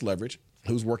has the best leverage,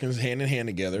 who's working hand in hand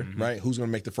together, right? Who's going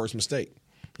to make the first mistake,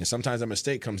 and sometimes that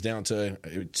mistake comes down to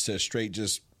straight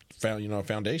just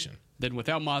foundation. Then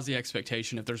without Maz, the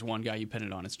expectation, if there's one guy you pin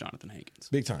it on, it's Jonathan Hankins.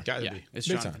 Big time. Gotta be. It's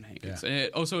Big Jonathan Hankins. Yeah.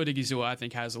 Also, Odigizua, I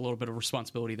think, has a little bit of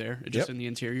responsibility there, just in the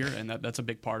interior, and that's a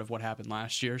big part of what happened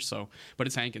last year. So, but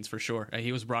it's Hankins for sure.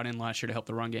 He was brought in last year to help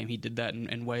the run game. He did that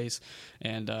in ways,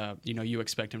 and you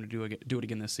expect him to do it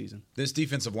again this season. This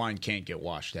defensive line can't get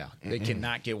washed out. They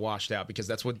cannot get washed out because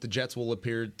that's what the Jets will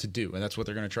appear to do, and that's what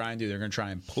they're going to try and do. They're going to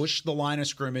try and push the line of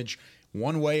scrimmage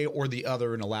one way or the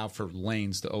other and allow for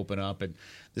lanes to open up. And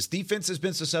this defense has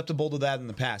been susceptible to that in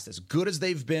the past. As good as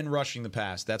they've been rushing the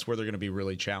pass, that's where they're going to be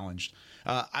really challenged.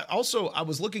 I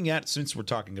was looking at, since we're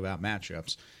talking about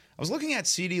matchups, I was looking at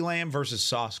CeeDee Lamb versus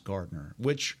Sauce Gardner,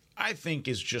 which I think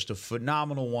is just a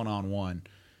phenomenal one-on-one.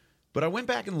 But I went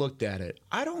back and looked at it.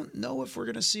 I don't know if we're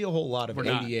going to see a whole lot of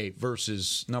 88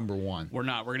 versus number one. We're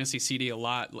not. We're going to see CD a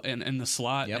lot in the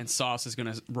slot, and Sauce is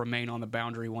going to remain on the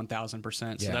boundary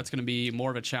 1,000%. So that's going to be more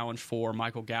of a challenge for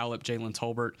Michael Gallup, Jalen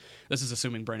Tolbert. This is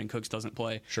assuming Brandon Cooks doesn't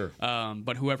play. Sure.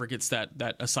 But whoever gets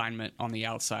that assignment on the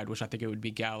outside, which I think it would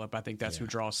be Gallup, I think that's who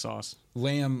draws Sauce.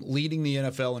 Lamb leading the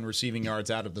NFL in receiving yards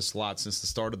out of the slot since the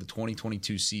start of the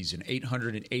 2022 season,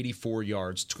 884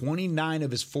 yards. 29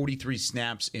 of his 43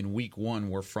 snaps in week one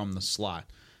were from the slot.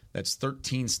 That's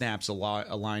 13 snaps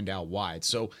aligned out wide.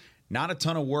 So not a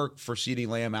ton of work for CeeDee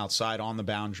Lamb outside on the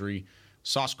boundary.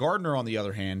 Sauce Gardner, on the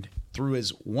other hand, through his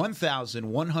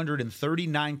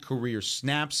 1,139 career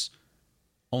snaps,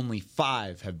 only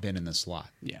 5 have been in the slot.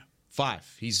 Yeah.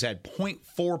 5. He's had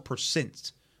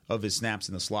 0.4% of his snaps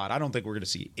in the slot. I don't think we're going to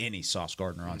see any Sauce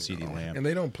Gardner on CeeDee Lamb. And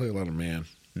they don't play a lot of man.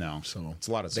 No. So it's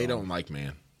a lot of zone. They don't like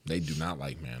man. They do not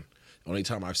like man. The only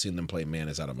time I've seen them play man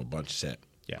is out of a bunch set.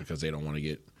 Yeah. Because they don't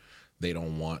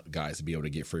want guys to be able to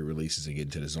get free releases and get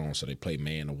into the zone. So they play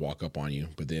man to walk up on you.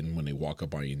 But then when they walk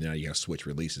up on you, now you have to switch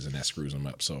releases and that screws them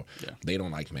up. So they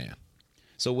don't like man.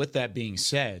 So with that being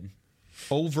said,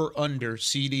 over under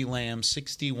CeeDee Lamb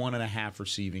 61.5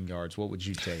 receiving yards. What would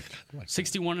you take?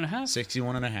 61.5?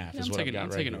 61.5 is what I've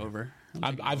got right here. Over.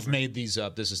 I've made these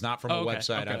up. This is not from a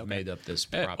website. I've made up this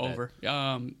prop bet. Over.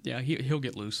 He'll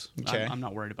get loose. Okay. I'm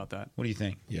not worried about that. What do you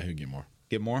think? Yeah, he'll get more.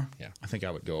 Get more? Yeah. I think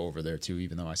I would go over there too,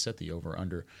 even though I set the over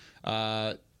under.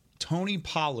 Tony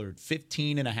Pollard,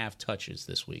 15.5 touches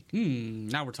this week.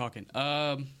 Now we're talking.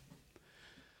 I'm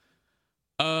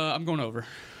going over.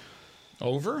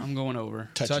 Over? I'm going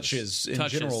over. Touches in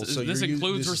general. So this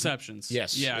includes receptions.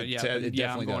 Yes. It definitely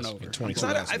I'm going does.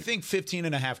 over. I think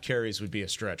 15.5 carries would be a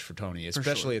stretch for Tony,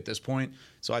 especially at this point.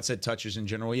 So I'd said touches in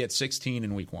general. He had 16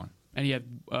 in week one. And he had,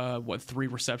 3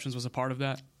 receptions was a part of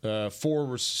that?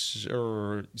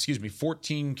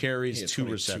 14 carries, 2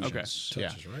 receptions. Okay.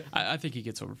 Touches, right? I think he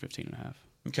gets over 15.5.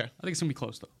 Okay. I think it's going to be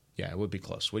close, though. Yeah, it would be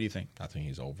close. What do you think? I think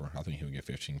he's over. I think he'll get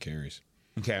 15 carries.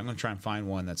 Okay, I'm going to try and find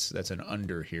one that's an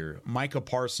under here. Micah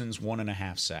Parsons,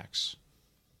 1.5 sacks.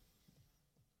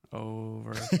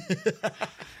 Over.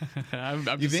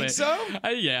 You think so?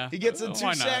 Yeah. He gets a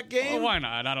 2-sack game? Why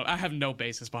not? I have no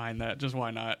basis behind that. Just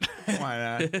why not?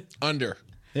 Why not? Under.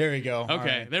 There we go.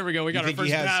 Okay, there we go. We got our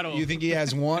first battle. You think he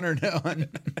has one or none?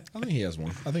 I think he has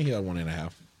one. I think he had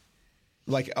 1.5.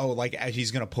 Like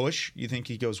he's going to push? You think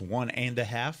he goes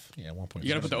 1.5? Yeah, 1.5. You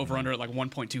got to put the over-under at like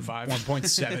 1.25.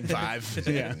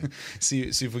 1.75. Yeah. See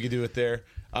if we can do it there.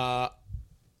 Oh,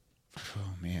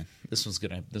 man. This one's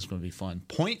going to be fun.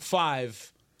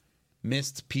 0.5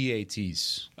 missed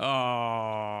PATs.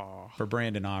 Oh. For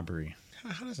Brandon Aubrey.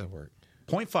 How does that work?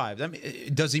 0.5. I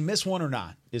mean, does he miss one or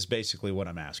not is basically what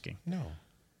I'm asking. No.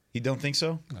 You don't think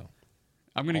so? No.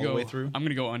 I'm gonna All go. the way through? I'm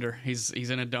gonna go under. He's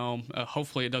in a dome.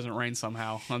 Hopefully, it doesn't rain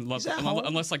somehow.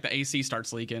 Unless like the AC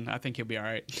starts leaking, I think he'll be all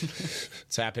right.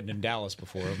 It's happened in Dallas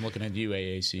before. I'm looking at you,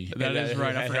 AAC. That is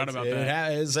right. I forgot about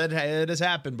that. It has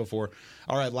happened before.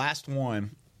 All right, last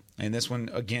one, and this one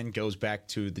again goes back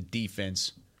to the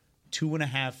defense.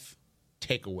 2.5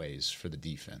 takeaways for the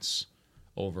defense.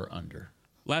 Over under.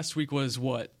 Last week was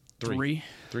what? 3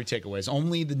 takeaways.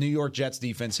 Only the New York Jets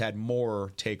defense had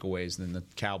more takeaways than the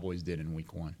Cowboys did in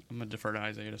week one. I'm going to defer to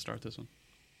Isaiah to start this one.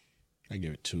 I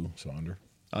give it 2, so under.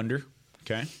 Under?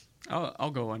 Okay.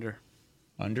 I'll go under.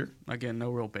 Under? Again,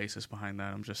 no real basis behind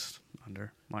that. I'm just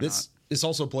under. Why not? This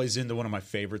also plays into one of my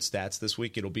favorite stats this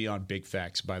week. It'll be on Big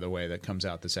Facts, by the way, that comes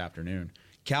out this afternoon.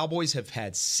 Cowboys have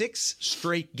had 6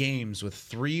 straight games with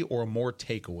 3 or more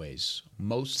takeaways.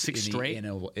 Most in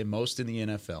the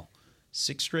NFL.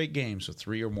 6 straight games with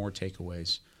 3 or more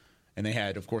takeaways. And they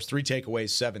had, of course, 3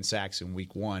 takeaways, 7 sacks in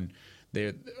week 1.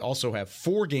 They also have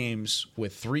 4 games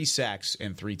with 3 sacks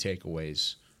and 3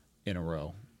 takeaways in a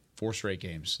row. 4 straight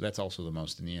games. That's also the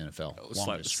most in the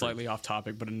NFL. Slightly off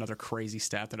topic, but another crazy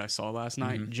stat that I saw last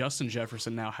night. Justin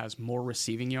Jefferson now has more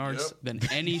receiving yards than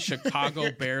any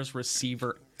Chicago Bears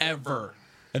receiver ever.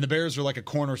 And the Bears are like a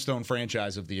cornerstone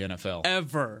franchise of the NFL.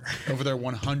 Ever. Over their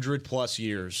 100-plus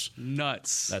years.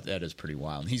 Nuts. That is pretty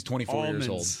wild. He's 24 years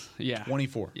old. Yeah.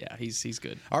 24. Yeah, he's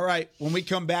good. All right, when we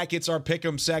come back, it's our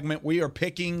Pick'em segment. We are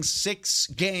picking 6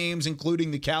 games,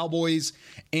 including the Cowboys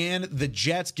and the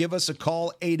Jets. Give us a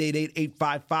call,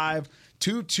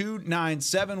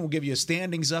 888-855-2297. We'll give you a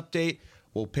standings update.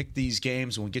 We'll pick these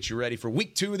games, and we'll get you ready for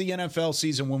Week 2 of the NFL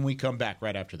season when we come back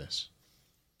right after this.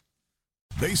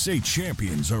 They say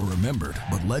champions are remembered,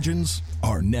 but legends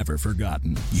are never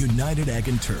forgotten. United Ag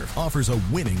 & Turf offers a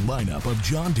winning lineup of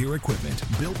John Deere equipment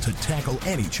built to tackle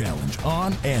any challenge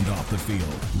on and off the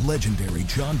field. Legendary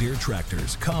John Deere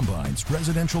tractors, combines,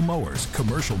 residential mowers,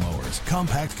 commercial mowers,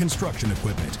 compact construction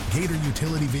equipment, Gator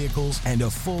utility vehicles, and a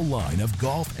full line of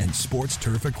golf and sports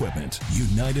turf equipment.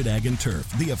 United Ag & Turf,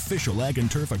 the official Ag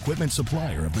 & Turf equipment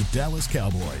supplier of the Dallas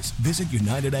Cowboys. Visit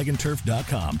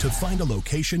UnitedAgAndTurf.com to find a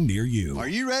location near you. Are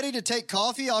you ready to take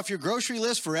coffee off your grocery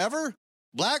list forever?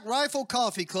 Black Rifle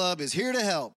Coffee Club is here to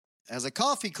help. As a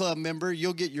coffee club member,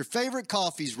 you'll get your favorite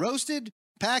coffees roasted,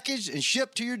 packaged, and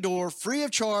shipped to your door free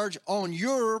of charge on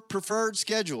your preferred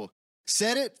schedule.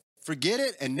 Set it, forget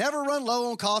it, and never run low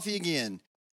on coffee again.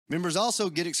 Members also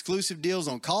get exclusive deals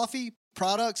on coffee,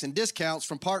 products, and discounts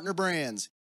from partner brands.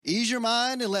 Ease your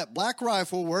mind and let Black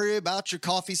Rifle worry about your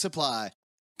coffee supply.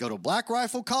 Go to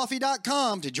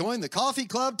blackriflecoffee.com to join the coffee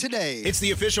club today. It's the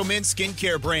official men's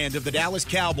skincare brand of the Dallas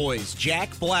Cowboys,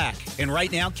 Jack Black. And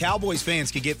right now, Cowboys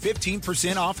fans can get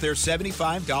 15% off their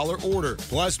 $75 order.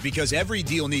 Plus, because every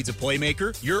deal needs a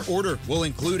playmaker, your order will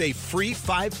include a free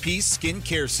 5-piece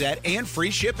skincare set and free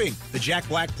shipping. The Jack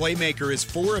Black Playmaker is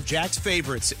 4 of Jack's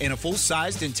favorites and a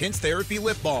full-sized intense therapy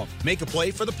lip balm. Make a play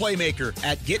for the Playmaker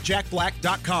at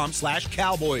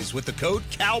getjackblack.com/Cowboys with the code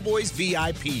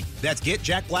CowboysVIP. That's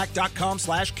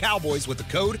getjackblack.com/Cowboys with the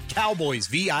code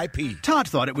CowboysVIP. Todd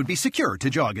thought it would be secure to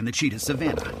jog in the cheetah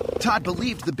savanna. Todd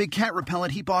believed the big cat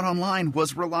repellent he bought online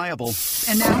was reliable.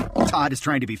 And now, Todd is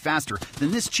trying to be faster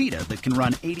than this cheetah that can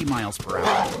run 80 miles per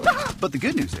hour. But the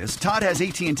good news is, Todd has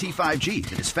AT&T 5G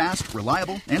that is fast,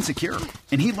 reliable, and secure.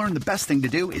 And he learned the best thing to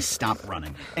do is stop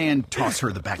running and toss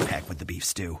her the backpack with the beef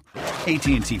stew.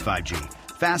 AT&T 5G.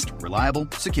 Fast, reliable,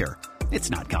 secure. It's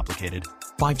not complicated.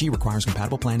 5G requires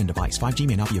compatible plan and device. 5G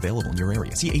may not be available in your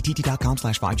area. See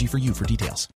att.com/5G for you for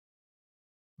details.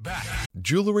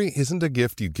 Jewelry isn't a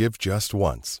gift you give just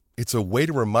once. It's a way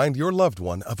to remind your loved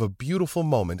one of a beautiful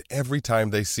moment every time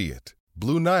they see it.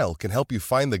 Blue Nile can help you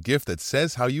find the gift that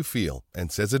says how you feel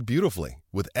and says it beautifully,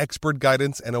 with expert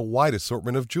guidance and a wide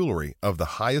assortment of jewelry of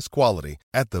the highest quality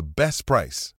at the best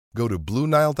price. Go to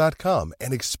BlueNile.com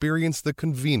and experience the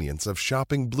convenience of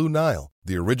shopping Blue Nile,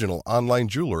 the original online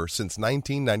jeweler since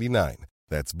 1999.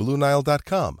 That's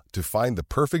BlueNile.com to find the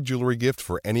perfect jewelry gift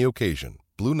for any occasion.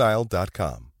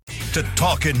 BlueNile.com. To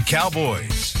Talkin'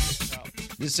 Cowboys.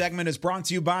 This segment is brought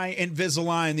to you by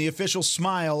Invisalign, the official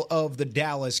smile of the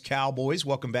Dallas Cowboys.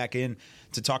 Welcome back in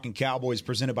to Talkin' Cowboys,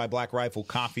 presented by Black Rifle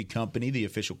Coffee Company, the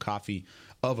official coffee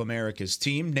of America's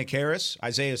team. Nick Harris,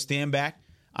 Isaiah Stanback.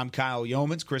 I'm Kyle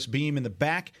Yeomans, Chris Beam in the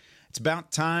back. It's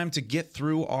about time to get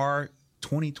through our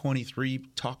 2023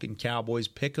 Talkin' Cowboys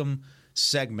Pick'em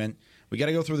segment. We got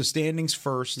to go through the standings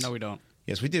first. No, we don't.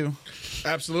 Yes, we do.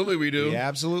 Absolutely, we do. We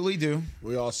absolutely do.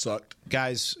 We all sucked.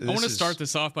 Guys, I want to start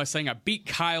this off by saying I beat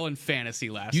Kyle in fantasy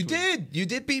last week. You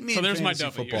did beat me so in there's fantasy my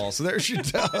W. football. So there's your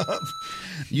dub.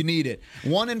 You need it.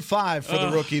 1-5 for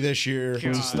the rookie this year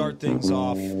to start things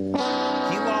off. He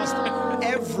lost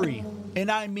every,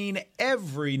 and I mean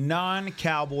every,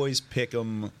 non-Cowboys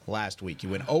pick'em last week. He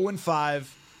went 0-5.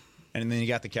 And then you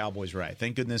got the Cowboys right.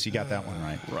 Thank goodness you got that one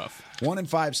right. Rough.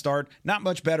 1-5 start. Not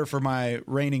much better for my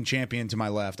reigning champion to my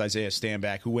left, Isaiah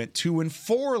Stanback, who went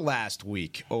 2-4 last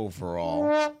week overall.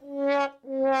 That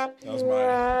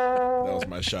was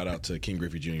my shout out to King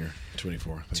Griffey Jr.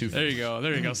 24. There you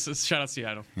go. Shout out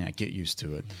Seattle. Yeah, get used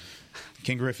to it.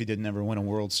 King Griffey didn't ever win a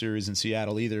World Series in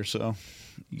Seattle either, so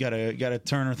you gotta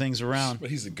turn things around.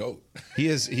 But he's a GOAT.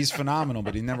 He's phenomenal,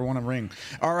 but he never won a ring.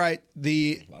 All right,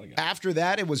 after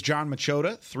that it was John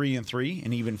Machota, 3-3,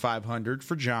 and even 500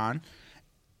 for John.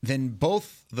 Then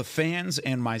both the fans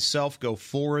and myself go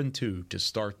 4-2 to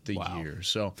start the year.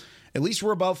 So At least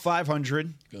we're above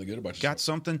 500. Feeling good about yourself. Got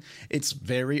something. It's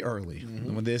very early.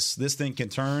 When this thing can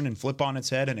turn and flip on its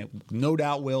head, and it no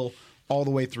doubt will all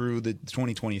the way through the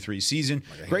 2023 season.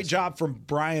 Great job from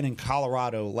Brian in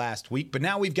Colorado last week. But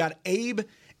now we've got Abe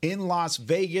in Las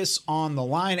Vegas on the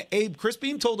line. Abe, Chris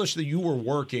Beam told us that you were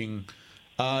working.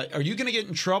 Are you going to get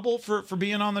in trouble for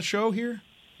being on the show here?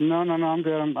 No, I'm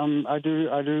good.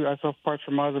 I sell parts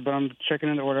for Mazda, but I'm checking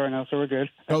in the order right now, so we're good.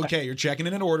 Okay, you're checking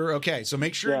in order. Okay, so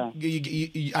make sure.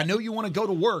 You, I know you want to go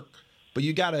to work, but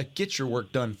you got to get your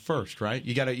work done first, right?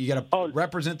 You got to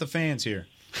represent the fans here.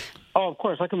 Oh, of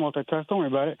course, I can multitask. Don't worry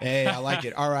about it. Hey, I like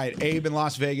it. All right, Abe in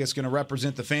Las Vegas going to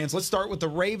represent the fans. Let's start with the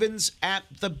Ravens at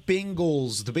the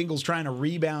Bengals. The Bengals trying to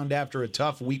rebound after a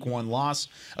tough Week 1 loss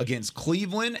against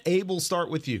Cleveland. Abe, we'll start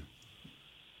with you.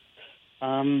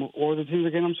 What were the teams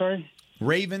again? I'm sorry.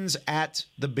 Ravens at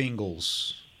the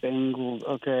Bengals. Bengals.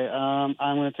 Okay. I'm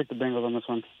going to take the Bengals on this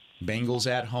one.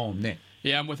 Bengals at home. Nick.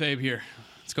 Yeah, I'm with Abe here.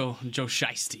 Let's go Joe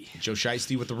Shiesty. Joe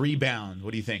Shiesty with the rebound.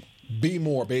 What do you think? Be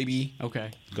more, baby.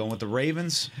 Okay. Going with the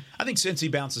Ravens. I think since he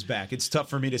bounces back, it's tough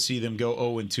for me to see them go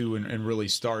 0-2 and really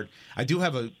start. I do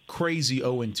have a crazy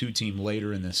 0-2 team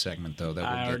later in this segment, though. That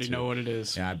I already know what it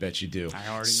is. Yeah, I bet you do. I already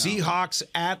know. Seahawks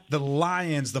at the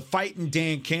Lions. The fighting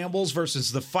Dan Campbells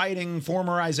versus the fighting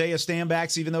former Isaiah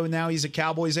Standbacks, even though now he's a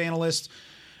Cowboys analyst.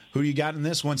 Who you got in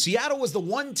this one? Seattle was the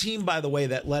one team, by the way,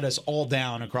 that let us all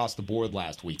down across the board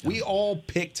last week. We all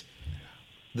picked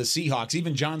the Seahawks.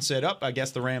 Even John said, I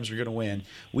guess the Rams are going to win.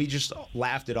 We just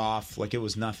laughed it off like it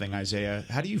was nothing, Isaiah.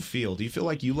 How do you feel? Do you feel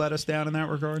like you let us down in that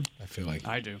regard? I feel like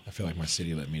I do. I feel like my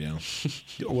city let me down.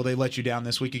 Will they let you down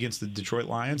this week against the Detroit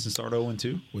Lions and start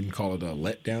 0-2? Wouldn't call it a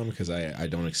letdown because I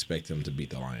don't expect them to beat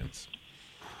the Lions.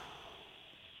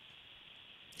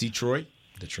 Detroit?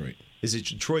 Detroit. Is it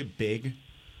Detroit big?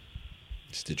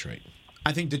 It's Detroit.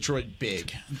 I think Detroit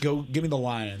big. Go, give me the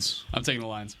Lions. I'm taking the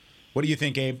Lions. What do you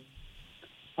think, Abe?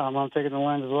 I'm taking the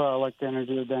Lions as well. I like the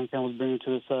energy that Dan Campbell's bringing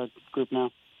to this group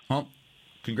now. Well,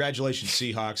 congratulations,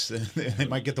 Seahawks. They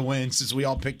might get the win since we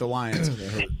all picked the Lions.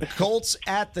 Colts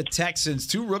at the Texans.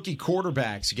 2 rookie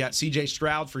quarterbacks. You got C.J.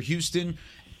 Stroud for Houston,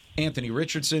 Anthony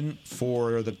Richardson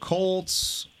for the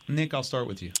Colts. Nick, I'll start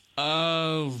with you.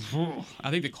 I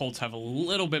think the Colts have a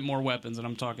little bit more weapons, and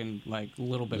I'm talking like a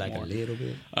little bit more. A little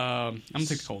bit? I'm going to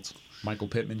take the Colts. Michael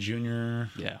Pittman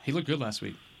Jr. Yeah, he looked good last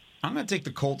week. I'm going to take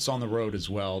the Colts on the road as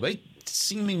well. They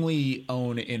seemingly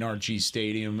own NRG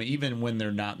Stadium, even when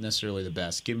they're not necessarily the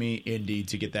best. Give me Indy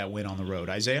to get that win on the road.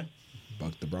 Isaiah?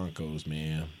 Buck the Broncos,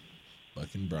 man.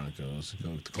 Bucking Broncos. Go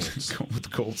with the Colts. Go with the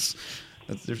Colts.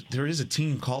 There is a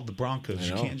team called the Broncos.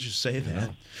 You can't just say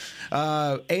that.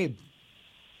 Abe?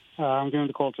 I'm going with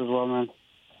the Colts as well, man.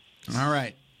 All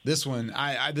right. This one,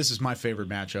 this is my favorite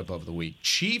matchup of the week.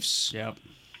 Chiefs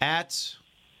at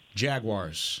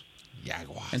Jaguars.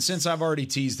 And since I've already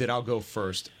teased it, I'll go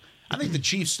first. I think the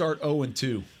Chiefs start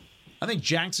 0-2. I think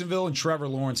Jacksonville and Trevor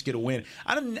Lawrence get a win.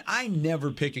 I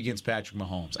never pick against Patrick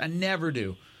Mahomes. I never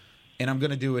do. And I'm going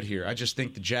to do it here. I just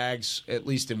think the Jags, at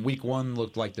least in week 1,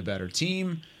 looked like the better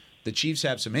team. The Chiefs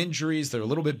have some injuries. They're a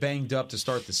little bit banged up to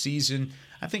start the season.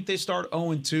 I think they start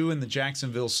 0-2, and the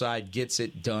Jacksonville side gets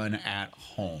it done at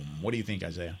home. What do you think,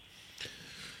 Isaiah?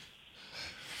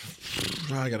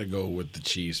 I got to go with the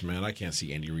Chiefs, man. I can't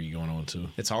see Andy Reid going 0-2.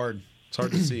 It's hard. It's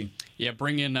hard to see. Yeah,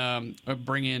 bring in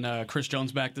Chris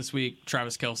Jones back this week.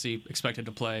 Travis Kelce expected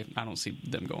to play. I don't see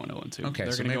them going 0-2. Okay,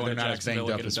 they're so going to maybe go they're into not as banged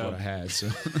Jacksonville up and as get what I had.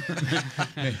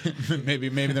 So maybe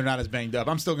they're not as banged up.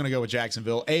 I'm still going to go with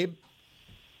Jacksonville. Abe?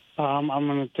 I'm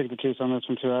going to take the Chiefs on this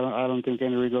one, too. I don't think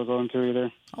Andy Reid goes 0-2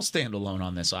 either. I'll stand alone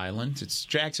on this island. It's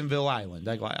Jacksonville Island.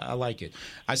 I like it.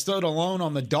 I stood alone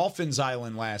on the Dolphins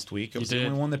Island last week. I was the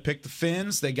only one that picked the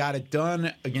Fins. They got it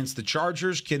done against the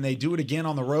Chargers. Can they do it again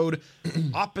on the road?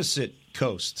 Opposite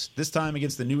coast. This time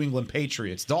against the New England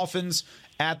Patriots. Dolphins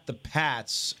at the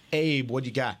Pats. Abe, what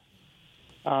you got?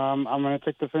 I'm going to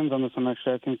take the Fins on this one,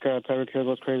 actually. I think Tyreek Hill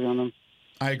goes crazy on them.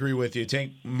 I agree with you.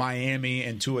 Take Miami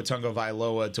and Tua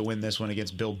Tagovailoa to win this one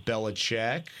against Bill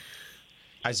Belichick.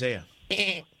 Isaiah.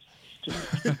 That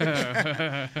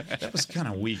was kind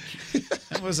of weak.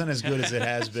 That wasn't as good as it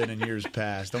has been in years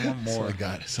past. I want more. I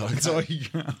got it.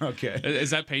 Okay.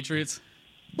 Is that Patriots?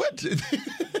 What?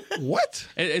 What?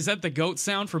 Is that the goat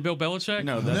sound for Bill Belichick?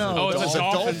 No, it's a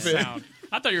dolphin sound.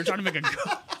 I thought you were trying to make a goat.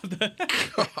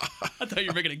 I thought you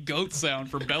were making a goat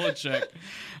sound for Belichick.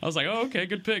 I was like, oh, okay,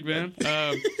 good pick, man.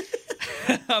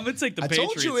 I'm going to take the Patriots. I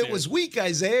told you it was weak,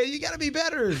 Isaiah. You got to be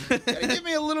better. You got to give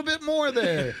me a little bit more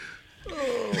there.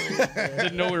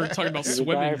 Didn't know we were talking about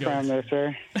swimming goats. There,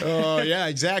 sir. Oh, yeah,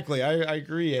 exactly. I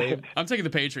agree, Abe. I'm taking the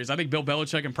Patriots. I think Bill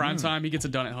Belichick in prime time, he gets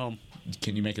it done at home.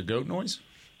 Can you make a goat noise?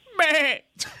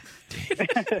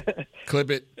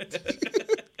 Clip it.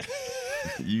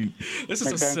 This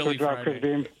is a silly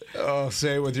Friday. Oh,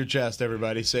 say it with your chest,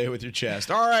 everybody. Say it with your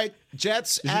chest. All right,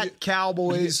 Jets at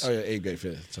Cowboys. Oh, yeah, Abe got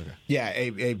fit. It's okay. Yeah,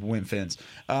 Abe went Fins.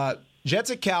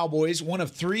 Jets at Cowboys, one of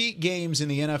 3 games in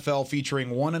the NFL featuring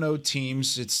 1-0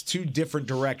 teams. It's 2 different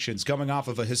directions. Coming off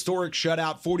of a historic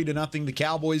shutout, 40-0, the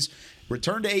Cowboys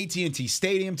return to AT&T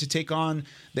Stadium to take on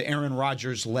the Aaron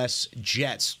Rodgers-less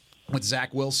Jets with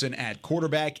Zach Wilson at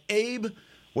quarterback. Abe,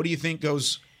 what do you think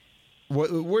goes?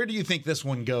 Where do you think this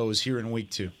one goes here in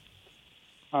Week 2?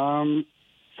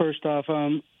 First off,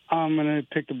 I'm going to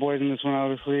pick the boys in this one,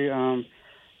 obviously.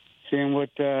 Seeing what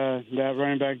that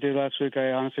running back did last week,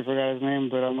 I honestly forgot his name,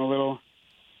 but I'm a little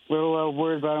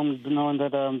worried about him, knowing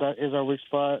that that is our weak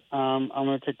spot. I'm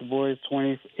going to take the boys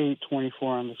 28-24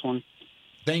 on this one.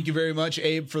 Thank you very much,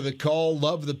 Abe, for the call.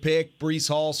 Love the pick. Breece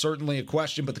Hall, certainly a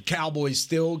question, but the Cowboys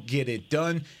still get it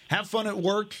done. Have fun at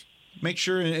work. Make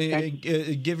sure and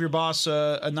give your boss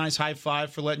a nice high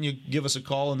five for letting you give us a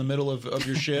call in the middle of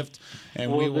your shift.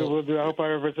 And we'll do. I hope I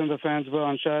represent the fans well.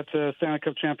 And shout out to Stanley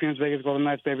Cup champions, Vegas Golden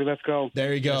Knights, baby. Let's go.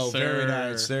 There you go. Yes, very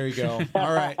nice. There you go.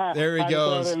 All right. There he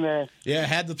goes. Yeah,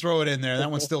 had to throw it in there.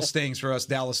 That one still stings for us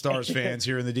Dallas Stars fans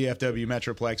here in the DFW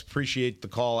Metroplex. Appreciate the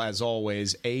call, as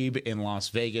always. Abe in Las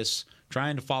Vegas,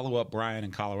 trying to follow up Brian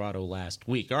in Colorado last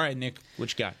week. All right, Nick,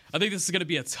 what you got? I think this is going to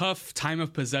be a tough time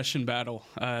of possession battle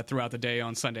throughout the day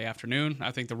on Sunday afternoon.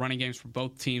 I think the running games for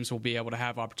both teams will be able to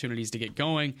have opportunities to get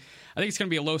going. I think it's going to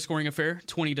be a low-scoring affair,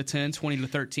 20-10,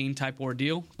 20-13 type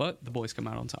ordeal, but the boys come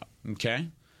out on top. Okay.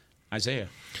 Isaiah.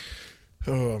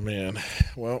 Oh, man.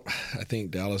 Well, I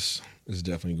think Dallas is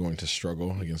definitely going to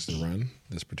struggle against the run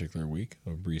this particular week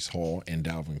of Breece Hall and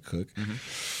Dalvin Cook. Mm-hmm.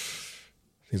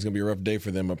 It's going to be a rough day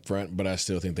for them up front, but I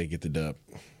still think they get the dub.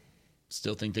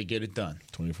 Still think they get it done.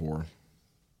 24-7.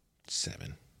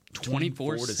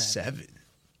 24-7.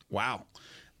 Wow.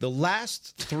 The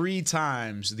last 3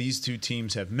 times these two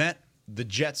teams have met, the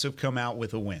Jets have come out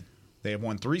with a win. They have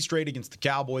won 3 straight against the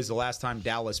Cowboys. The last time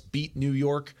Dallas beat New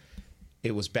York,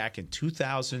 it was back in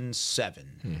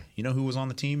 2007. You know who was on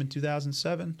the team in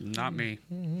 2007? Not me.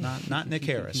 Not Nick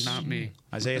Harris. Not me.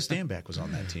 Isaiah Stanback was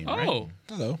on that team, right? Oh.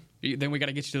 Hello. Then we got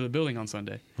to get you to the building on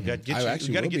Sunday. We got to get you. I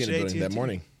actually will be in the building that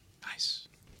morning. Nice.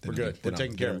 We're good. We're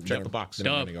taking care of it. Check the box.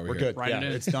 We're good. Right yeah,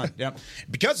 it's done. Yep.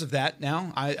 Because of that,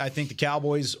 now I think the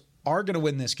Cowboys are going to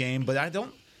win this game, but I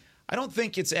don't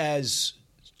think it's as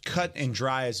cut and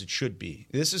dry as it should be.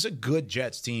 This is a good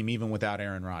Jets team, even without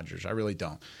Aaron Rodgers. I really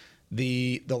don't.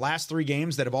 The last 3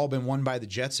 games that have all been won by the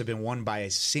Jets have been won by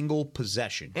a single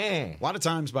possession. A lot of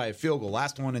times by a field goal.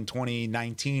 Last one in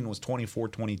 2019 was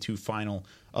 24-22 final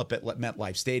up at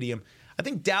MetLife Stadium. I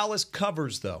think Dallas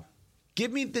covers, though.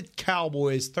 Give me the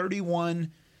Cowboys 31-17.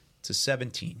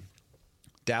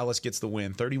 Dallas gets the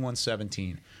win,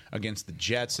 31-17 against the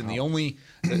Jets. And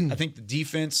I think the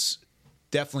defense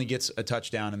definitely gets a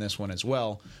touchdown in this one as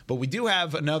well. But we do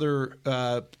have another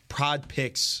prod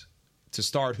picks to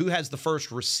start. Who has the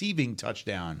first receiving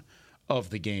touchdown of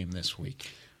the game this week?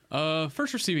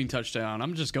 First receiving touchdown. I'm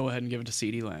going to just go ahead and give it to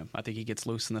CeeDee Lamb. I think he gets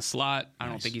loose in the slot. I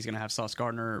don't think he's going to have Sauce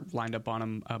Gardner lined up on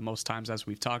him most times, as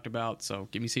we've talked about. So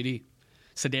give me CD.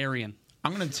 Sedarian.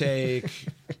 I'm going to take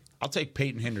I'll take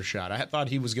Peyton Hendershot. I thought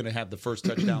he was going to have the first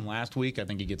touchdown last week. I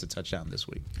think he gets a touchdown this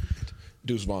week.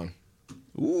 Deuce Vaughn.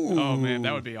 Ooh. Oh, man,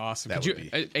 that would be awesome.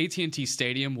 AT&T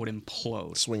Stadium would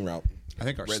implode. Swing route. I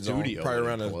think our Red studio zone, probably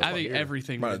around I think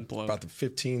everything would implode. About the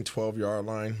 15, 12-yard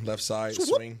line, left side,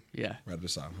 swing. Yeah. Right to the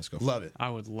side. Let's go. Love it. I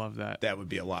would love that. That would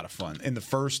be a lot of fun. In the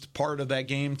first part of that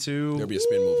game, too. There'll be a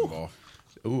spin move involved.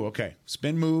 Ooh, okay.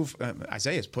 Spin move.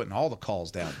 Isaiah's putting all the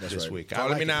calls down this week.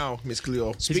 Follow me now, Miss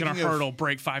Cleo. He's going to hurdle,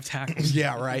 break 5 tackles.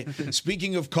 Yeah, right.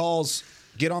 Speaking of calls,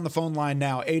 get on the phone line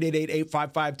now.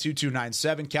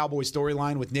 888-855-2297. Cowboy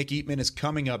Storyline with Nick Eatman is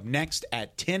coming up next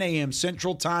at 10 a.m.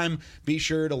 Central Time. Be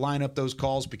sure to line up those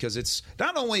calls because it's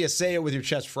not only a Say It With Your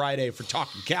Chest Friday for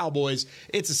Talking Cowboys,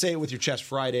 it's a Say It With Your Chest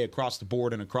Friday across the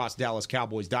board and across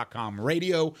DallasCowboys.com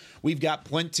radio. We've got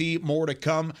plenty more to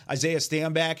come. Isaiah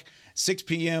Stanback. 6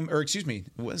 p.m. or excuse me,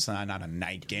 it's not a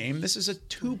night game. This is a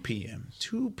 2 p.m.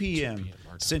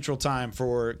 Central Time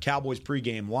for Cowboys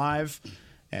pregame live.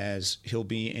 As he'll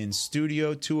be in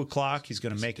studio 2 o'clock. He's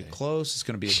going to make it close. It's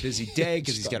going to be a busy day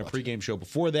because he's got a pregame show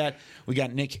before that. We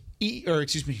got Nick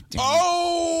Harris.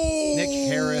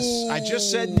 I just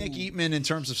said Nick Eatman in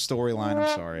terms of storyline.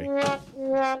 I'm sorry. With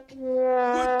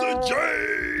the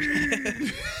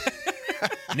J.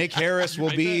 Nick Harris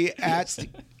will be at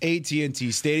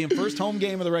AT&T Stadium. First home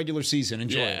game of the regular season.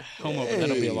 Enjoy it. Home opener.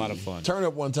 That'll be a lot of fun. Turn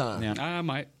up one time. Yeah. I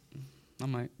might. I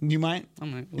might. You might? I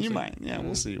might. You might. Yeah,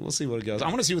 we'll see. We'll see what it goes. I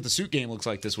want to see what the suit game looks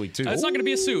like this week, too. It's not going to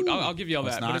be a suit. I'll give you all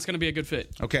It's that, not? but it's going to be a good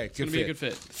fit. Okay, It's going to be a good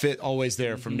fit. Fit always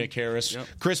there from Nick Harris. Yep.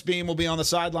 Chris Beam will be on the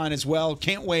sideline as well.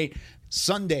 Can't wait.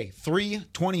 Sunday,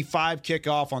 3:25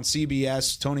 kickoff on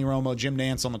CBS. Tony Romo, Jim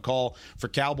Nance on the call for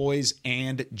Cowboys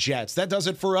and Jets. That does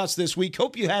it for us this week.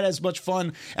 Hope you had as much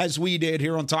fun as we did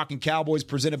here on Talking Cowboys,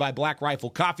 presented by Black Rifle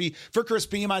Coffee. For Chris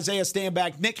Beam, Isaiah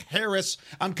Stanback, Nick Harris,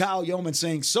 I'm Kyle Yeoman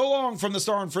saying so long from the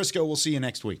Star in Frisco. We'll see you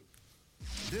next week.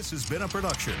 This has been a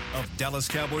production of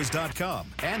DallasCowboys.com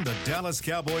and the Dallas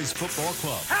Cowboys Football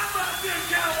Club. How about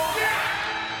this, Cowboys?